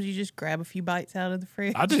 Sometimes you just grab a few bites out of the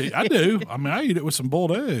fridge. I do. I mean, I eat it with some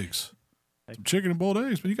boiled eggs. Some chicken and boiled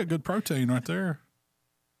eggs, but you got good protein right there.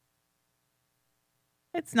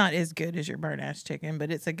 It's not as good as your burnt-ass chicken,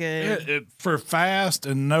 but it's a good... for fast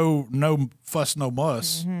and no fuss, no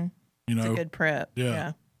muss. Mm-hmm. You know, it's a good prep.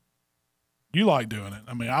 Yeah. You like doing it.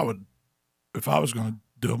 I mean, I would, if I was going to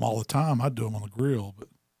do them all the time, I'd do them on the grill. But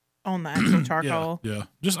on the actual charcoal. Yeah.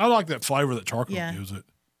 I like that flavor that charcoal gives it.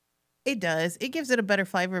 It does. It gives it a better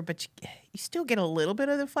flavor, but you still get a little bit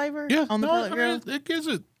of the flavor Yeah, on the pellet grill. it gives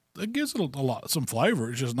it some flavor.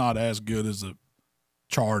 It's just not as good as the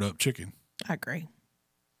charred up chicken. I agree,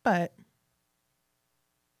 but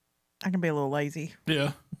I can be a little lazy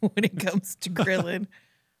Yeah. when it comes to grilling.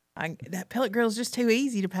 That pellet grill is just too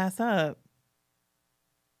easy to pass up.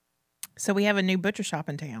 So we have a new butcher shop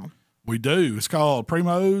in town. We do. It's called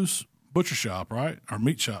Primo's Butcher Shop, right? Or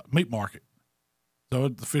meat market. Is that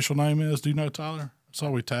what the official name is? Do you know, Tyler? That's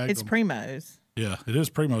all we tagged It's them. Primo's. Yeah, it is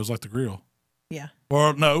Primo's, like the grill. Yeah.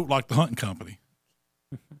 Or no, like the hunting company.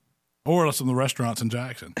 Or some of the restaurants in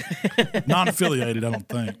Jackson. Non-affiliated, I don't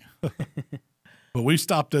think. But we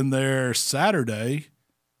stopped in there Saturday.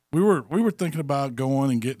 We were thinking about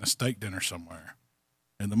going and getting a steak dinner somewhere.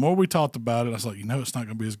 And the more we talked about it, I was like, it's not going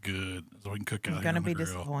to be as good as we can cook out I'm here going to on the be grill.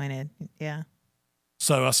 disappointed. Yeah.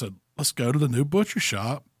 So I said, let's go to the new butcher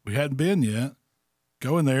shop. We hadn't been yet.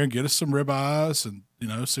 Go in there and get us some ribeyes and,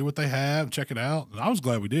 see what they have, check it out. And I was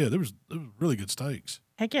glad we did. There was really good steaks.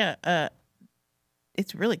 Heck yeah.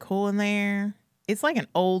 It's really cool in there. It's like an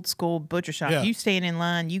old school butcher shop. Yeah. You stand in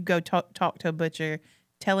line, you go talk to a butcher,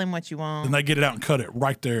 tell him what you want. And they get it out and cut it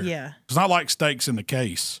right there. Yeah. It's not like steaks in the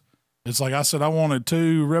case. It's like I said, I wanted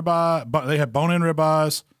 2 ribeye, but they had bone-in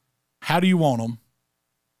ribeyes. How do you want them?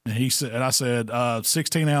 And I said,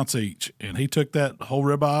 16-ounce each. And he took that whole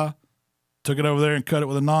ribeye, took it over there and cut it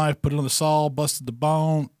with a knife, put it on the saw, busted the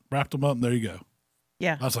bone, wrapped them up, and there you go.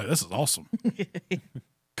 Yeah. I was like, this is awesome.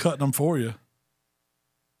 Cutting them for you.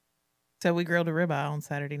 So we grilled a ribeye on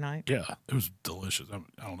Saturday night. Yeah, it was delicious. I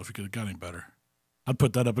don't know if you could have got any better. I'd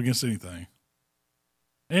put that up against anything.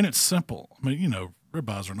 And it's simple. I mean,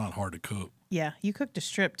 ribeyes are not hard to cook. Yeah, you cooked a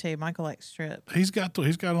strip too. Michael likes strip. He's got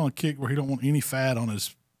on a kick where he don't want any fat on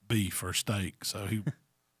his beef or steak. So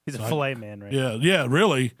he's a filet man, right? Yeah,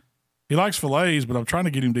 really. He likes fillets, but I'm trying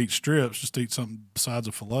to get him to eat strips, just to eat something besides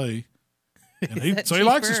a fillet. And he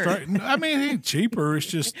likes the straight. I mean, it ain't cheaper. It's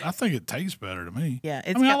just I think it tastes better to me. Yeah,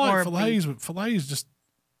 I like fillets, but fillets just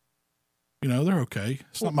they're okay.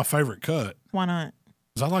 It's not my favorite cut. Why not?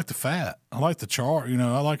 Because I like the fat. I like the char.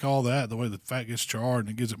 I like all that. The way the fat gets charred and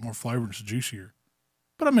it gives it more flavor and it's juicier.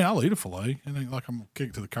 But I mean, I'll eat a fillet. It ain't like I'm gonna kick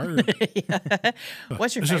it to the curb. Yeah.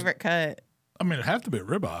 What's your favorite cut? I mean, it'd have to be a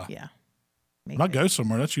ribeye. Yeah. When I go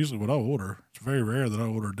somewhere, that's usually what I order. It's very rare that I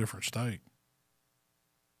order a different steak.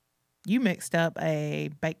 You mixed up a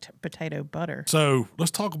baked potato butter. So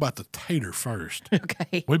let's talk about the tater first.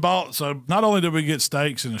 Okay. We bought, so not only did we get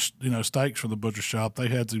steaks and, steaks from the butcher shop, they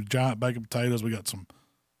had some giant baked potatoes. We got some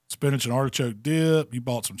spinach and artichoke dip. You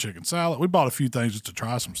bought some chicken salad. We bought a few things just to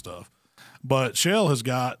try some stuff. But Shell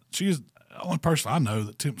she's the only person I know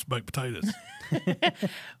that tempts baked potatoes.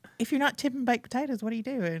 If you're not tipping baked potatoes, what are you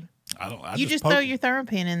doing? I You just throw your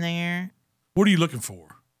thermopin in there. What are you looking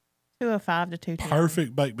for? 205 to 210.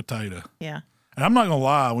 Perfect baked potato. Yeah. And I'm not going to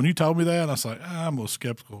lie. When you told me that, I was like, I'm a little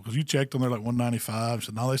skeptical because you checked them. They're like 195. I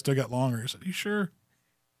said, no, they still got longer. I said, you sure?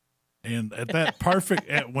 And at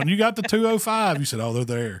that when you got the 205, you said, oh, they're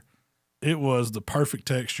there. It was the perfect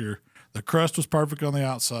texture. The crust was perfect on the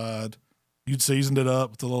outside. You'd seasoned it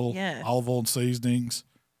up with the little olive oil and seasonings.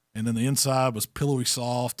 And then the inside was pillowy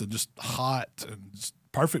soft and just hot and just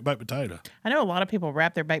perfect baked potato. I know a lot of people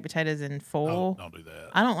wrap their baked potatoes in foil. Don't do that.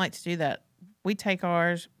 I don't like to do that. We take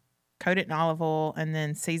ours, coat it in olive oil, and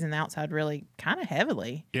then season the outside really kind of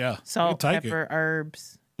heavily. Yeah. Salt, pepper,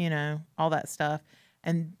 herbs, all that stuff.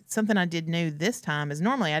 And something I did new this time is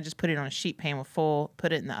normally I just put it on a sheet pan with full,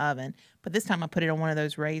 put it in the oven. But this time I put it on one of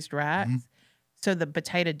those raised racks. So the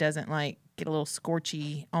potato doesn't get a little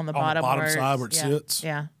scorchy on the bottom side where it sits.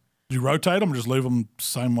 Yeah. Do you rotate them or just leave them the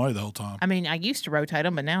same way the whole time? I mean, I used to rotate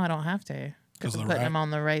them, but now I don't have to because I'm putting them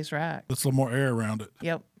on the raised rack. That's a little more air around it.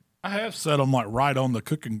 Yep. I have set them right on the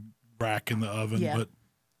cooking rack in the oven, but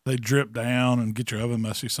they drip down and get your oven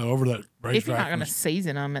messy. So over that raised rack. If you're not going to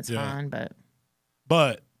season them, it's fine.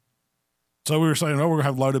 But so we were saying, we're going to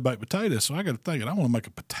have loaded baked potatoes. So I got to thinking, I want to make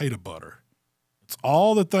a potato butter. It's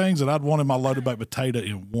all the things that I'd want in my loaded baked potato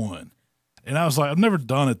in one. And I was like, I've never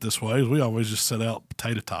done it this way. We always just set out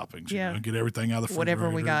potato toppings, and get everything out of the refrigerator.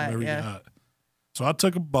 Whatever we got, So I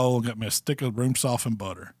took a bowl and got me a stick of room softened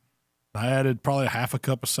butter. I added probably a half a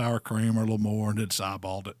cup of sour cream or a little more and then just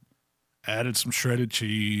eyeballed it. Added some shredded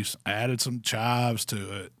cheese, added some chives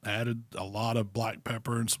to it, added a lot of black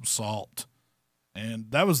pepper and some salt. And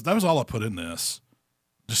that was all I put in this.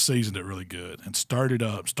 Just seasoned it really good and stirred it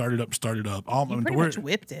up. You pretty much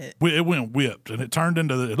whipped it. It went whipped, and it turned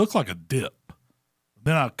into it looked like a dip.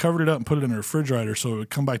 Then I covered it up and put it in the refrigerator so it would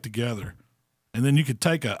come back together. And then you could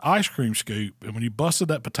take an ice cream scoop, and when you busted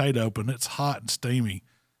that potato open, it's hot and steamy,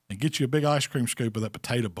 and get you a big ice cream scoop of that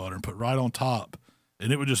potato butter and put right on top,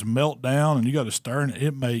 and it would just melt down, and you got to stir it.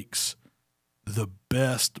 It makes the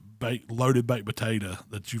best loaded baked potato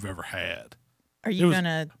that you've ever had. Are you going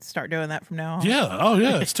to start doing that from now on? Yeah. Oh,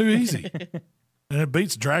 yeah. It's too easy. And it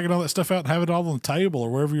beats dragging all that stuff out and have it all on the table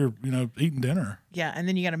or wherever you're, eating dinner. Yeah, and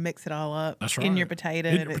then you got to mix it all up. That's right. In your potato.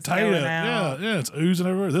 In your potato. Yeah, it's oozing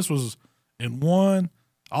everywhere. This was in one.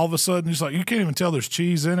 All of a sudden, it's like you can't even tell there's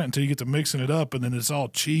cheese in it until you get to mixing it up, and then it's all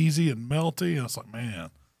cheesy and melty. And it's like, man,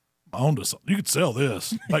 I'm onto something. You could sell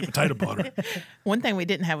this baked potato butter. One thing we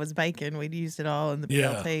didn't have was bacon. We'd used it all in the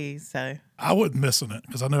BLTs. So I wasn't missing it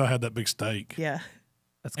because I knew I had that big steak. Yeah.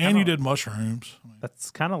 And you did mushrooms. That's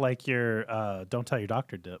kind of like your Don't Tell Your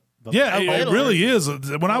Doctor dip. Yeah, it really is.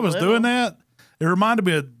 When I was doing that, it reminded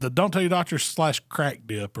me of the Don't Tell Your Doctor / crack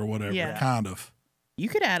dip or whatever, kind of. You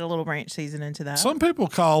could add a little ranch seasoning to that. Some people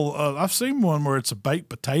call, I've seen one where it's a baked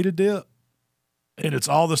potato dip, and it's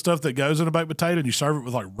all the stuff that goes in a baked potato, and you serve it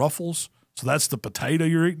with like Ruffles. So that's the potato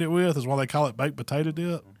you're eating it with, is why they call it baked potato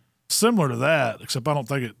dip. Similar to that, except I don't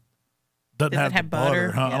think it doesn't have the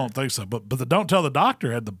butter. Huh? Yeah. I don't think so. But the Don't Tell the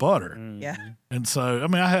Doctor had the butter. Yeah. And so,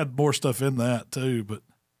 I had more stuff in that too, but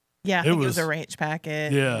yeah, it was a ranch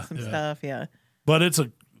packet. Yeah. Some stuff. Yeah. But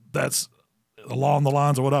that's along the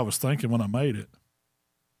lines of what I was thinking when I made it.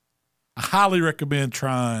 I highly recommend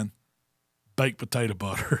trying baked potato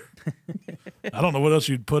butter. I don't know what else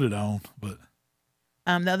you'd put it on, but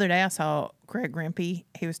the other day I saw Greg Rempe.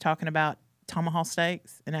 He was talking about tomahawk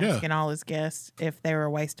steaks and asking all his guests if they were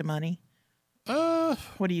a waste of money.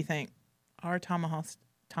 What do you think? Are tomahawk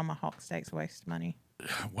steaks a waste of money?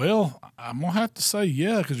 Well, I'm gonna have to say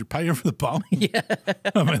because you're paying for the bone. Yeah,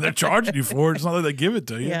 they're charging you for it. It's not that they give it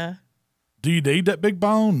to you. Yeah. Do you need that big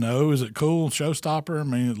bone? No. Is it cool?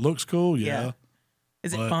 Showstopper? It looks cool. Yeah.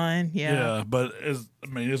 Is it fun? Yeah. Yeah, but is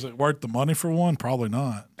it worth the money for one? Probably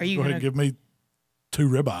not. Are you go ahead and give me 2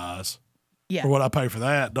 ribeyes? Yeah. For what I pay for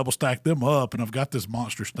that, double stack them up, and I've got this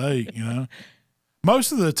monster steak.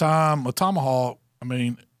 Most of the time, a tomahawk,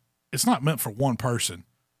 it's not meant for one person.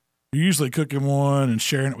 You're usually cooking one and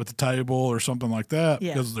sharing it with the table or something like that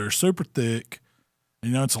because they're super thick.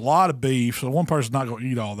 It's a lot of beef, so one person's not going to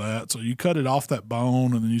eat all that. So you cut it off that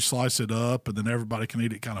bone, and then you slice it up, and then everybody can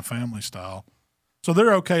eat it kind of family style. So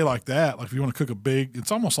they're okay like that. Like if you want to cook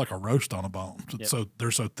it's almost like a roast on a bone. Yep. So they're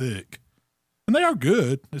so thick. And they are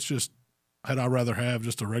good. It's just, had I rather have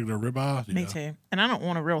just a regular ribeye? Me too. And I don't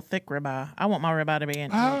want a real thick ribeye. I want my ribeye to be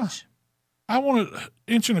an inch. I want it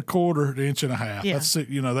 1.25 to 1.5 inches. Yeah. That's, that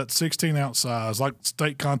 16-ounce size, like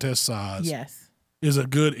steak contest size. Yes. Is a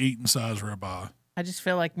good eating size ribeye. I just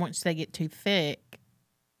feel like once they get too thick,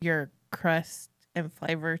 your crust and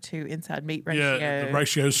flavor to inside meat ratio. Yeah, the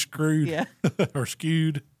ratio's screwed. Yeah. Or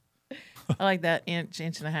skewed. I like that inch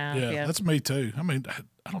and a half. Yeah, that's me too.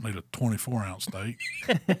 I don't need a 24-ounce steak.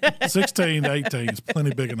 16 to 18 is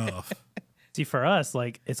plenty big enough. See, for us,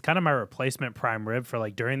 it's kind of my replacement prime rib for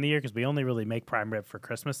during the year because we only really make prime rib for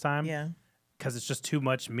Christmas time. Yeah. Because it's just too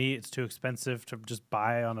much meat. It's too expensive to just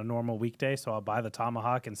buy on a normal weekday. So I'll buy the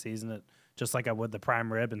tomahawk and season it just like I would the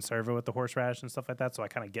prime rib and serve it with the horseradish and stuff like that. So I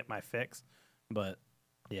kind of get my fix. But,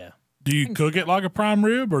 yeah. Do you cook it like a prime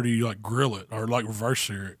rib, or do you grill it or reverse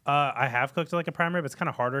sear it? I have cooked it like a prime rib. It's kind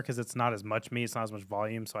of harder because it's not as much meat. It's not as much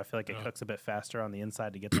volume. So I feel like it cooks a bit faster on the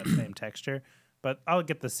inside to get that same texture. But I'll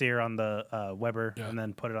get the sear on the Weber and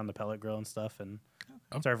then put it on the pellet grill and stuff and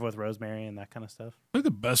serve it with rosemary and that kind of stuff. I think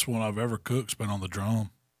the best one I've ever cooked's been on the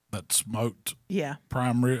drum. That smoked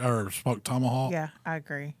prime rib or smoked tomahawk. Yeah, I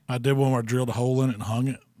agree. I did one where I drilled a hole in it and hung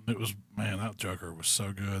it. It was, that joker was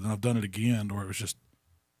so good. And I've done it again where it was just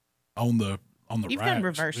on the You've racks. done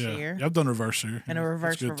reverse sear. Yeah, I've done reverse sear. And a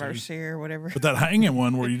reverse sear or whatever. But that hanging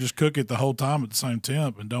one where you just cook it the whole time at the same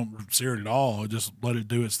temp and don't sear it at all, just let it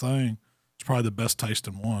do its thing. It's probably the best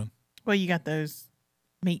tasting one. Well, you got those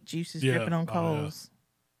meat juices dripping on coals.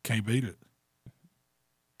 Can't beat it.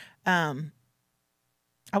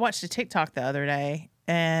 I watched a TikTok the other day,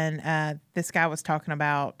 and this guy was talking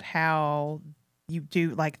about how you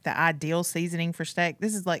do the ideal seasoning for steak.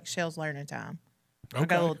 This is like Shell's learning time.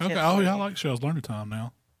 Okay. Oh, yeah, I like Shell's learning time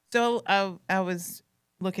now. So I was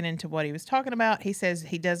looking into what he was talking about. He says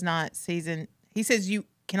he does not season. He says you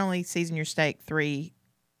can only season your steak three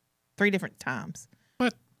different times.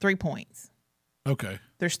 What? 3 points. Okay.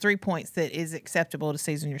 There's 3 points that is acceptable to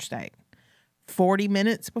season your steak. 40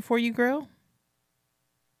 minutes before you grill,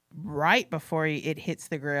 right before it hits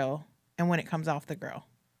the grill, and when it comes off the grill.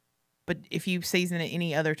 But if you season it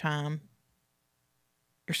any other time,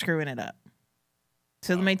 you're screwing it up.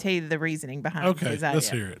 So let me tell you the reasoning behind his idea. Let's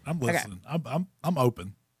hear it. I'm listening. Okay. I'm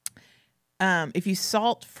open. If you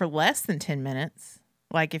salt for less than 10 minutes,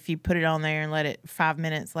 Like if you put it on there and let it 5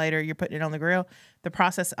 minutes later, you're putting it on the grill. The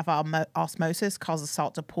process of osmosis causes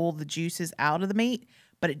salt to pull the juices out of the meat,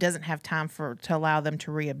 but it doesn't have time to allow them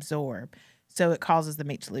to reabsorb. So it causes the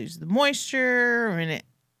meat to lose the moisture, and it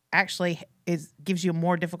actually gives you a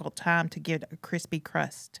more difficult time to get a crispy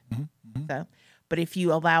crust. So, but if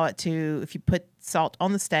you if you put salt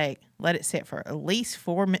on the steak, let it sit for at least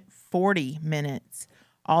 40 minutes,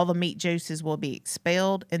 all the meat juices will be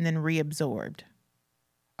expelled and then reabsorbed.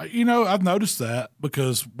 You know, I've noticed that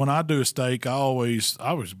because when I do a steak, I always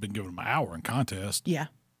been giving them an hour in contest. Yeah.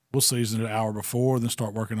 We'll season it an hour before, then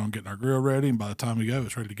start working on getting our grill ready. And by the time we go,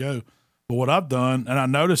 it's ready to go. But what I've done, and I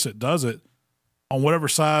notice it does it on whatever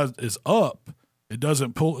side is up, it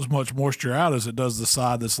doesn't pull as much moisture out as it does the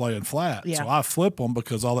side that's laying flat. Yeah. So I flip them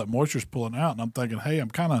because all that moisture's pulling out. And I'm thinking, hey, I'm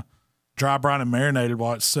kind of dry brine and marinated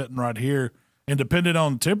while it's sitting right here. And depending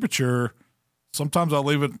on the temperature, sometimes I'll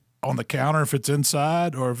leave it on the counter if it's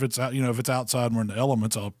inside, or if it's out, if it's outside and we're in the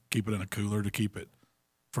elements, I'll keep it in a cooler to keep it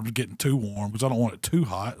from getting too warm because I don't want it too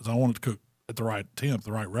hot. I want it to cook at the right temp,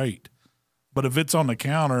 the right rate. But if it's on the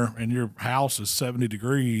counter and your house is 70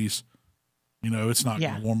 degrees, it's not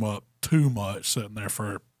going to warm up too much sitting there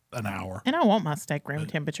for an hour. And I want my steak room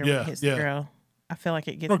temperature when it hits the grill. I feel like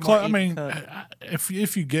it gets more cooked.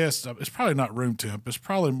 If you guessed, it's probably not room temp. It's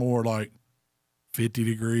probably more like 50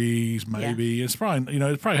 degrees, maybe. Yeah. It's probably,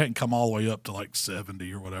 it probably hadn't come all the way up to like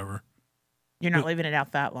 70 or whatever. You're not leaving it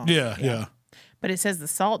out that long. Yeah. But it says the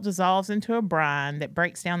salt dissolves into a brine that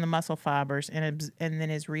breaks down the muscle fibers and then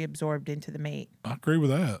is reabsorbed into the meat. I agree with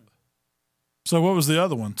that. So what was the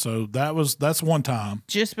other one? So that's one time.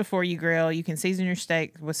 Just before you grill, you can season your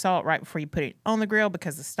steak with salt right before you put it on the grill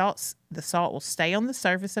because the salt will stay on the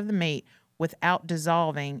surface of the meat without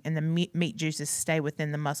dissolving, and the meat juices stay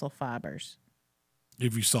within the muscle fibers.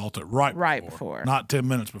 If you salt it right before. Not 10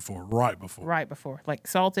 minutes before, right before. Right before. Like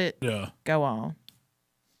salt it, go on.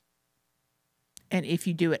 And if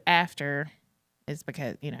you do it after, it's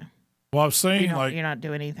because, Well, I've seen you're not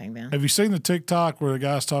doing anything then. Have you seen the TikTok where the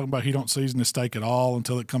guy's talking about he don't season his steak at all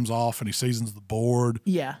until it comes off and he seasons the board?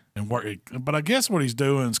 Yeah. But I guess what he's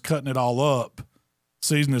doing is cutting it all up,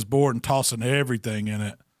 seasoning his board and tossing everything in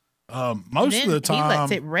it. Most of the time. He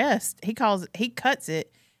lets it rest. He cuts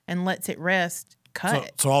it and lets it rest.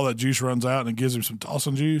 So all that juice runs out and it gives him some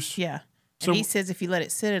tossing juice? Yeah. And he says if you let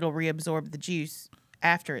it sit, it'll reabsorb the juice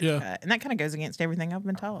after it's cut. And that kind of goes against everything I've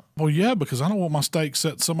been taught. Well, yeah, because I don't want my steak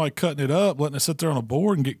somebody cutting it up, letting it sit there on a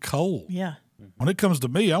board and get cold. Yeah. When it comes to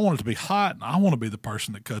me, I want it to be hot, and I want to be the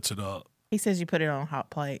person that cuts it up. He says you put it on a hot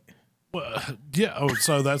plate. Well, yeah. Oh,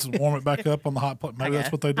 so that's warm it back up on the hot plate. Maybe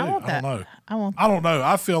that's what they do. I don't know. I don't know.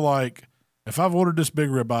 I feel like if I've ordered this big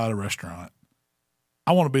ribeye at a restaurant,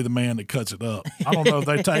 I want to be the man that cuts it up. I don't know if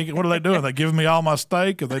they take it. What are they doing? Are they giving me all my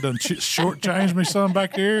steak? Have they done shortchange me some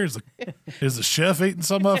back here? Is the chef eating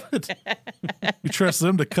some of it? You trust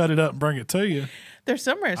them to cut it up and bring it to you. There's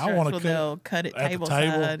some restaurants where they'll cut it table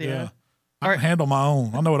side. Yeah. I can handle my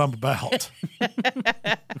own. I know what I'm about.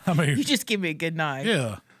 I mean, you just give me a good knife.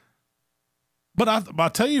 Yeah. But I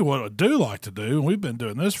tell you what I do like to do, and we've been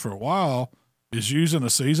doing this for a while, is using a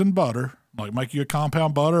seasoned butter. Like make you a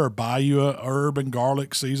compound butter or buy you a herb and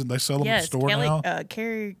garlic season. They sell them at the store now.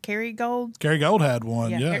 Kerry Gold. Kerry Gold had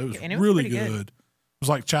one. Yeah, it was really good. It was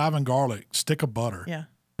like chive and garlic, stick of butter. Yeah.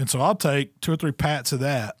 And so I'll take 2 or 3 pats of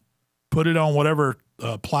that, put it on whatever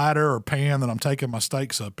platter or pan that I'm taking my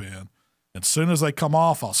steaks up in. As soon as they come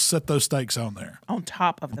off, I'll set those steaks on there. On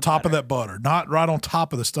top of that butter. Not right on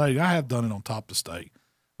top of the steak. I have done it on top of the steak.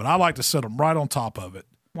 But I like to set them right on top of it.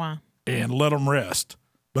 Wow. And let them rest.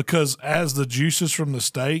 Because as the juices from the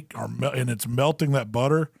steak and it's melting that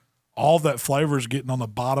butter, all that flavor is getting on the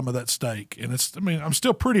bottom of that steak. And I'm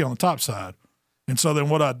still pretty on the top side. And so then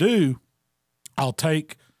what I do, I'll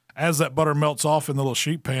take, as that butter melts off in the little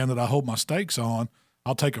sheet pan that I hold my steaks on,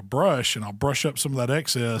 I'll take a brush and I'll brush up some of that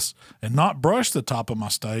excess and not brush the top of my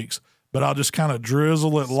steaks, but I'll just kind of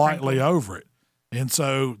drizzle it lightly over it. And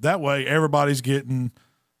so that way everybody's getting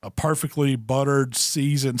a perfectly buttered,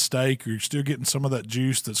 seasoned steak, or you're still getting some of that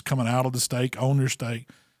juice that's coming out of the steak on your steak.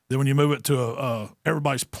 Then when you move it to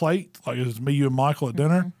everybody's plate, like it was me, you, and Michael at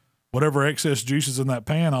dinner, whatever excess juice is in that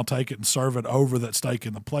pan, I'll take it and serve it over that steak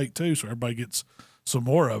in the plate too, so everybody gets some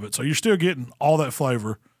more of it. So you're still getting all that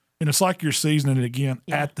flavor, and it's like you're seasoning it again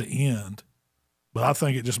at the end. But I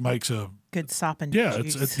think it just makes a good sopping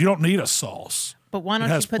juice. You don't need a sauce. But why don't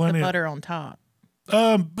you put the butter on top?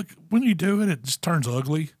 But when you do it, it just turns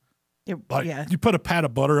ugly. You put a pat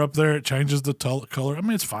of butter up there, it changes the color. I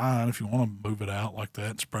mean, it's fine if you want to move it out like that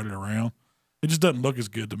and spread it around. It just doesn't look as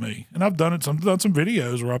good to me. And I've done it. I've done some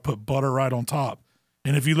videos where I put butter right on top.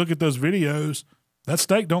 And if you look at those videos, That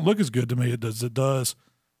steak don't look as good to me as it does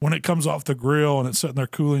when it comes off the grill and it's sitting there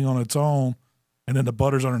cooling on its own, and then the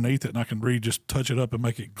butter's underneath it, and I can just touch it up and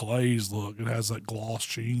make it glazed look. It has that gloss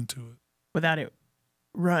sheen to it. Without it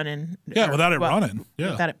running. Yeah, without it running.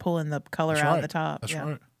 Yeah. Without it pulling the color That's out right. of the top. That's yeah.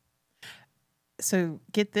 right. So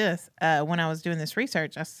get this. When I was doing this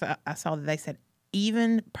research, I saw that they said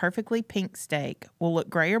even perfectly pink steak will look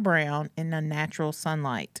gray or brown in the natural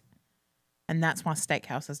sunlight. And that's why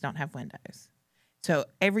steakhouses don't have windows. So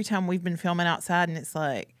every time we've been filming outside and it's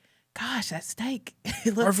like, gosh, that steak.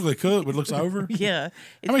 It looks Perfectly cooked, but it looks over. Yeah.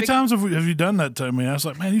 How many times have you done that to me? I was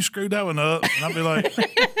like, man, you screwed that one up. And I'd be like,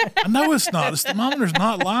 I know it's not. The thermometer's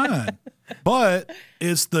not lying. But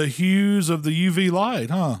it's the hues of the UV light,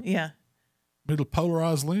 huh? Yeah. It'll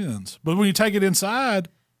polarize lens. But when you take it inside,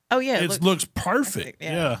 Oh, yeah. it looks perfect.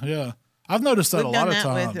 Yeah. I've noticed that We've a lot done of that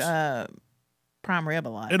times. with prime rib a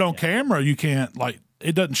lot. And on camera, you can't,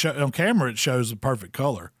 it doesn't show, on camera, it shows the perfect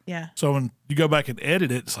color. Yeah. So when you go back and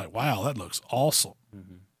edit it, it's like, wow, that looks awesome.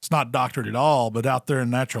 Mm-hmm. It's not doctored at all, but out there in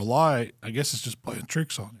natural light, I guess it's just playing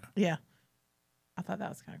tricks on you. Yeah. I thought that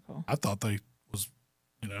was kind of cool. I thought they was,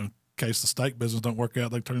 in case the steak business don't work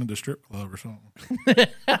out, they turn into a strip club or something. You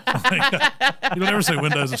don't ever say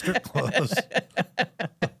windows of strip clubs.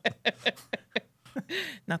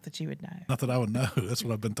 Not that you would know. Not that I would know. That's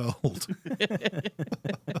what I've been told.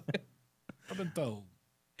 I've been told.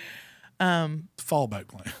 It's a fallback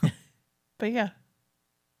plan. But yeah.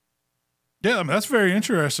 Yeah, I mean, that's very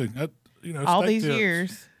interesting. All steak these tips.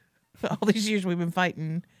 years. All these years we've been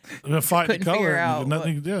fighting. We've been fighting the couldn't figure color. out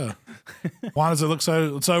Nothing, yeah. Why does it look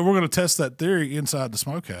so? So we're going to test that theory inside the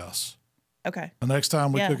smokehouse. Okay. The next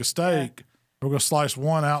time we cook a steak, we're going to slice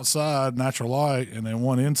one outside, natural light, and then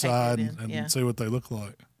one inside and see what they look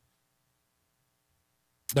like.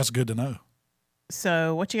 That's good to know.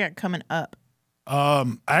 So what you got coming up?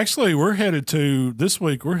 Actually, this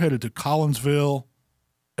week we're headed to Collinsville,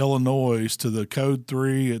 Illinois, to the Code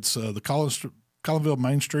 3. It's the Collinsville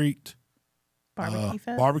Main Street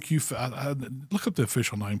Barbecue Fest? Look up the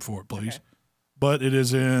official name for it, please. Okay. But it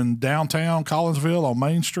is in downtown Collinsville on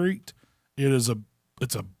Main Street. It's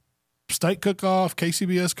a steak cook-off,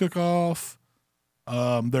 KCBS cook-off.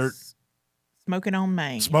 They're Smoking on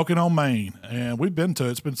Main. Smoking on Main. And we've been to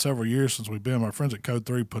it. It's been several years since we've been. My friends at Code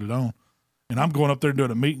 3 put it on. And I'm going up there and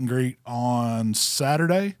doing a meet and greet on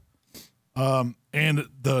Saturday. And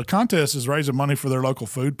the contest is raising money for their local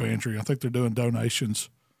food pantry. I think they're doing donations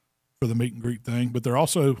for the meet and greet thing. But they're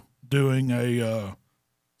also doing a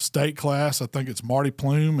steak class. I think it's Marty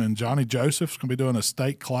Plume and Johnny Joseph's going to be doing a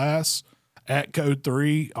steak class at Code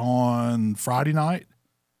 3 on Friday night.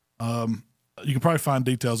 You can probably find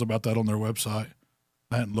details about that on their website.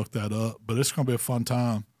 I hadn't looked that up, but it's going to be a fun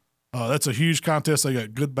time. That's a huge contest. They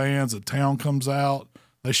got good bands. The town comes out.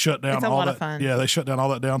 They shut down all that. It's a lot of fun. Yeah, they shut down all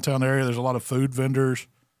that downtown area. There's a lot of food vendors,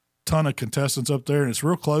 ton of contestants up there, and it's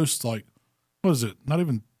real close. Like, what is it? Not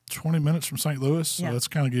even 20 minutes from St. Louis. So that's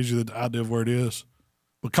kind of gives you the idea of where it is.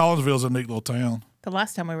 But Collinsville's a neat little town. The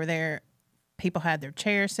last time we were there, people had their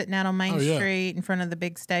chairs sitting out on Main Street in front of the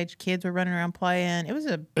big stage. Kids were running around playing.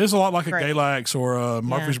 It's a lot like a Galax or a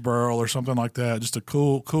Murfreesboro or something like that. Just a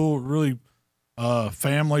cool, really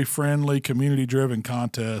family-friendly, community-driven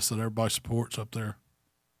contest that everybody supports up there.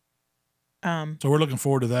 So we're looking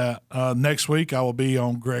forward to that. Next week I will be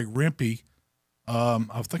on Greg Rempe. I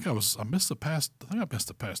missed the past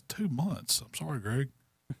 2 months. I'm sorry, Greg.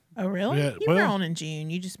 Oh, really? Yeah, you were on in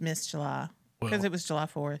June. You just missed July because it was July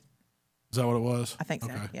 4th. Is that what it was? I think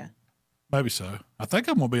so, yeah. Maybe so. I think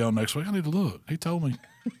I'm going to be on next week. I need to look. He told me.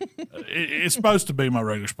 It's supposed to be my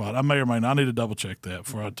regular spot. I may or may not. I need to double check that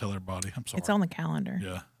before I tell everybody. I'm sorry. It's on the calendar.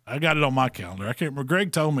 Yeah. I got it on my calendar. I can't remember.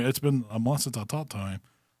 Greg told me. It's been a month since I talked to him.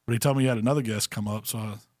 But he told me he had another guest come up.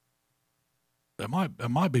 So it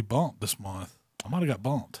might be bumped this month. I might have got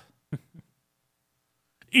bumped.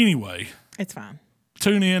 Anyway. It's fine.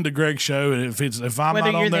 Tune in to Greg's show, and if I'm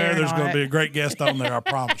not on there's going to be a great guest on there. I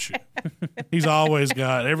promise you. He's always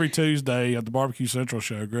got every Tuesday at the Barbecue Central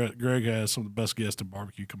show. Greg has some of the best guests in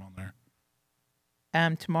barbecue come on there.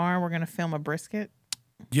 Tomorrow we're going to film a brisket.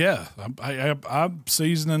 Yeah, I'm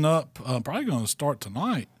seasoning up. I'm probably going to start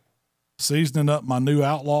tonight. Seasoning up my new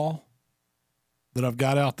Outlaw that I've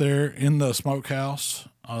got out there in the smokehouse.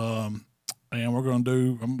 And we're going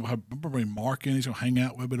to I'm going to bring Mark in. He's going to hang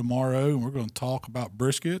out with me tomorrow, and we're going to talk about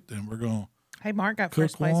brisket, and we're going to Hey, Mark got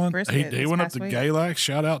first place brisket. He went up to Galax.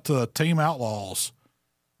 Shout out to Team Outlaws.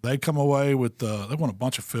 They come away with they won a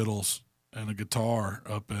bunch of fiddles and a guitar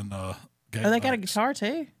up in Galax. Oh, they got a guitar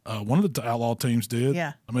too? One of the Outlaw teams did.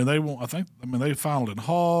 Yeah. I mean, they finaled in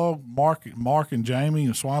Hog, Mark and Jamie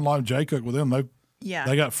and Swine Life, Jay Cook with them. Yeah.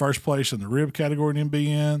 They got first place in the rib category in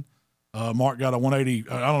NBN. Mark got a 180.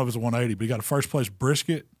 I don't know if it's a 180, but he got a first place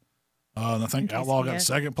brisket. And I think Outlaw got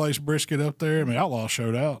second place brisket up there. I mean, Outlaw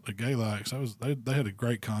showed out at Galax. They had a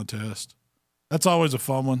great contest. That's always a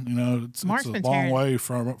fun one. You know, it's a long way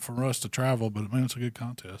from us to travel, but man, it's a good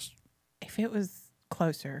contest. If it was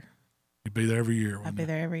closer, you'd be there every year. I'd be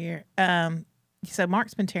there every year. So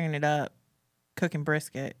Mark's been tearing it up, cooking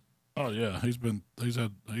brisket. Oh yeah,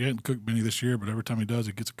 he hadn't cooked many this year, but every time he does,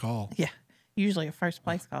 he gets a call. Yeah, usually a first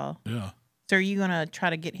place call. Yeah. So are you gonna try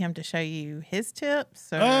to get him to show you his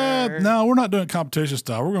tips? Or? No, we're not doing competition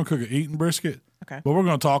style. We're gonna cook an eating brisket. Okay. But we're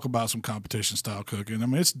gonna talk about some competition style cooking. I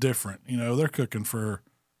mean, it's different. You know, they're cooking for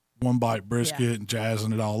one bite brisket and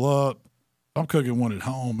jazzing it all up. I'm cooking one at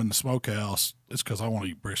home in the smokehouse. It's because I want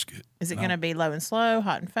to eat brisket. Is it going to be low and slow,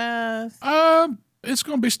 hot and fast? It's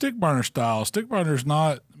going to be stick burner style. Stick burner's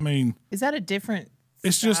not. I mean, is that a different?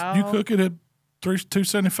 It's style? Just you cook it at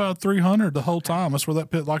 275, 300 the whole time. That's where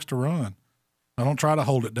that pit likes to run. I don't try to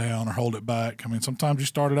hold it down or hold it back. I mean, sometimes you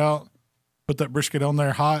start it out, put that brisket on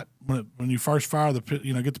there hot when you first fire the pit.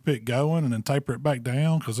 You know, get the pit going and then taper it back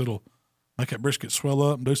down because it'll make that brisket swell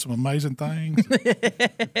up and do some amazing things.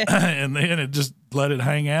 And then it just let it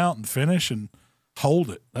hang out and finish and hold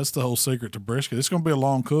it. That's the whole secret to brisket. It's going to be a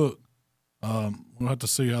long cook. We'll have to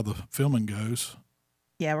see how the filming goes.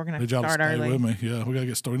 Yeah, we're going to start early. With me. Yeah, we got to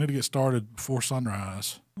get started. We need to get started before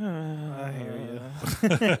sunrise. I hear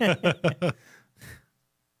you.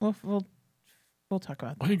 We'll talk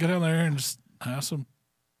about that. We can go down there and just have some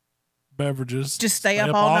beverages. Just stay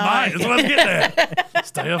up all night. That's what I'm getting at.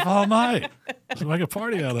 Stay up all night. Let's make a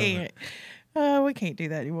party out of it. We can't do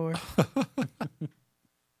that anymore.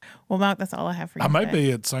 Well, Mark, that's all I have for you. I may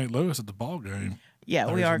be at St. Louis at the ball game. Yeah,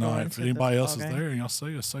 Thursday we are night. going. If anybody else is there and y'all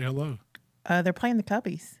see us, say hello. They're playing the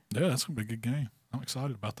Cubbies. Yeah, that's gonna be a good game. I'm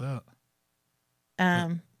excited about that.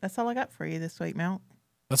 That's all I got for you this week, Mount.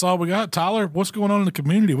 That's all we got. Tyler, what's going on in the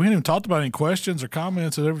community? We haven't even talked about any questions or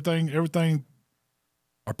comments and everything.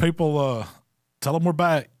 Our people, tell them we're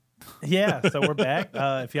back. Yeah, so we're back.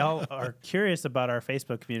 If y'all are curious about our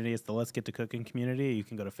Facebook community, it's the Let's Get to Cooking community. You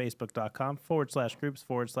can go to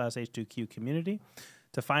facebook.com/groups/H2Q community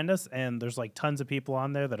to find us. And there's like tons of people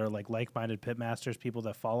on there that are like-minded pitmasters, people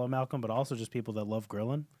that follow Malcolm, but also just people that love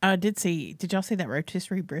grilling. Did y'all see that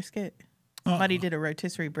rotisserie brisket? Somebody did a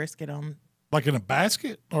rotisserie brisket on. Like in a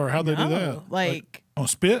basket? Or how'd they do that? Like on a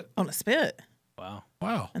spit? On a spit.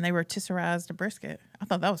 Wow. And they rotisserized a brisket. I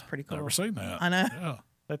thought that was pretty cool. Never seen that. I know. Yeah. I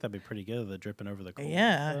think that'd be pretty good, the dripping over the coals.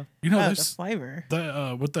 Yeah. You know, the flavor.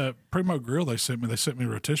 With that Primo grill they sent me a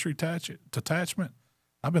rotisserie attachment.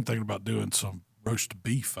 I've been thinking about doing some roast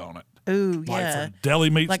beef on it. Ooh, for deli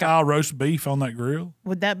meat style roast beef on that grill.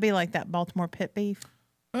 Would that be like that Baltimore pit beef?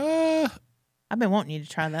 I've been wanting you to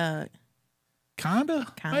try that. Kinda,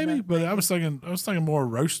 maybe. But I was thinking more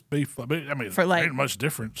roast beef. I mean, for like, ain't much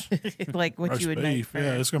difference. Like what roast you would beef. make.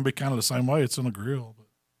 Yeah, it's gonna be kind of the same way. It's on a grill.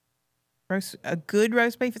 A good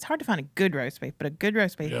roast beef. It's hard to find a good roast beef, but a good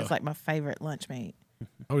roast beef is like my favorite lunch meat.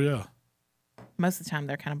 Oh yeah. Most of the time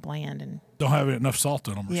they're kind of bland and don't have enough salt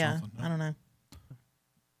in them or something. I don't know.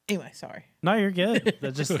 Anyway, sorry. No, you're good.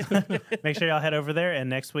 Just make sure y'all head over there, and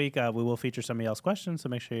next week we will feature some of y'all's questions. So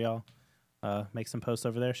make sure y'all make some posts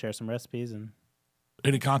over there, share some recipes, and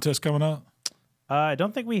any contests coming up. I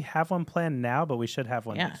don't think we have one planned now, but we should have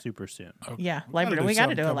one super soon. Okay. Yeah, Labor Day. We got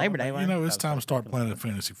to do a Labor Day one. You know, it's time to start playing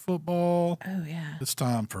fantasy football. Oh yeah. It's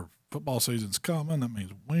time for football season's coming. That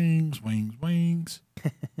means wings.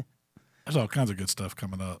 There's all kinds of good stuff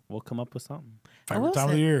coming up. We'll come up with something. Favorite time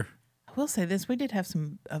of the year. I will say this: we did have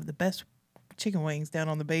some of the best chicken wings down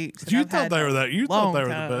on the beach. You thought they were that? You thought they were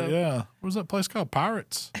the best? Yeah. What was that place called?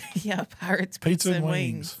 Pirates. Yeah, Pirates Pizza and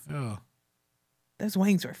Wings. Yeah. Those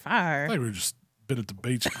wings were fire. They were just been at the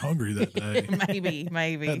beach hungry that day.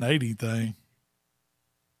 maybe. That 80 thing.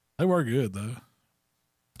 They were good though.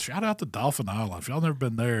 Shout out to Dolphin Island. If y'all never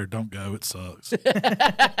been there, don't go. It sucks.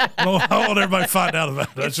 I want everybody to find out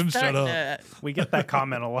about it. I shouldn't shut up. We get that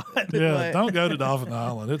comment a lot. Yeah, don't go to Dolphin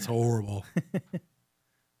Island. It's horrible.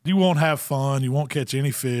 You won't have fun. You won't catch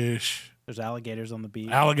any fish. There's alligators on the beach.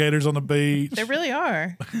 There really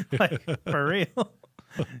are. Like, for real.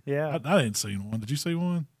 Yeah. I didn't see one. Did you see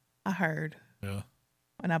one? I heard. Yeah.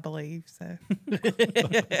 And I believe so.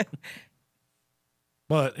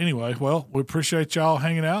 But anyway, well, we appreciate y'all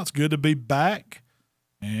hanging out. It's good to be back.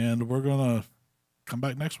 And we're going to come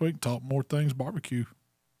back next week and talk more things barbecue.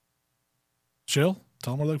 Shell,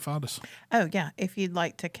 tell them where they can find us. Oh, yeah. If you'd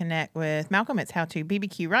like to connect with Malcolm, it's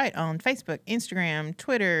HowToBBQRight on Facebook, Instagram,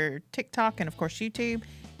 Twitter, TikTok, and, of course, YouTube.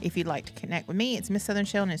 If you'd like to connect with me, it's Miss Southern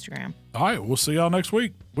Shell on Instagram. All right. We'll see y'all next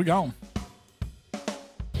week. We gone.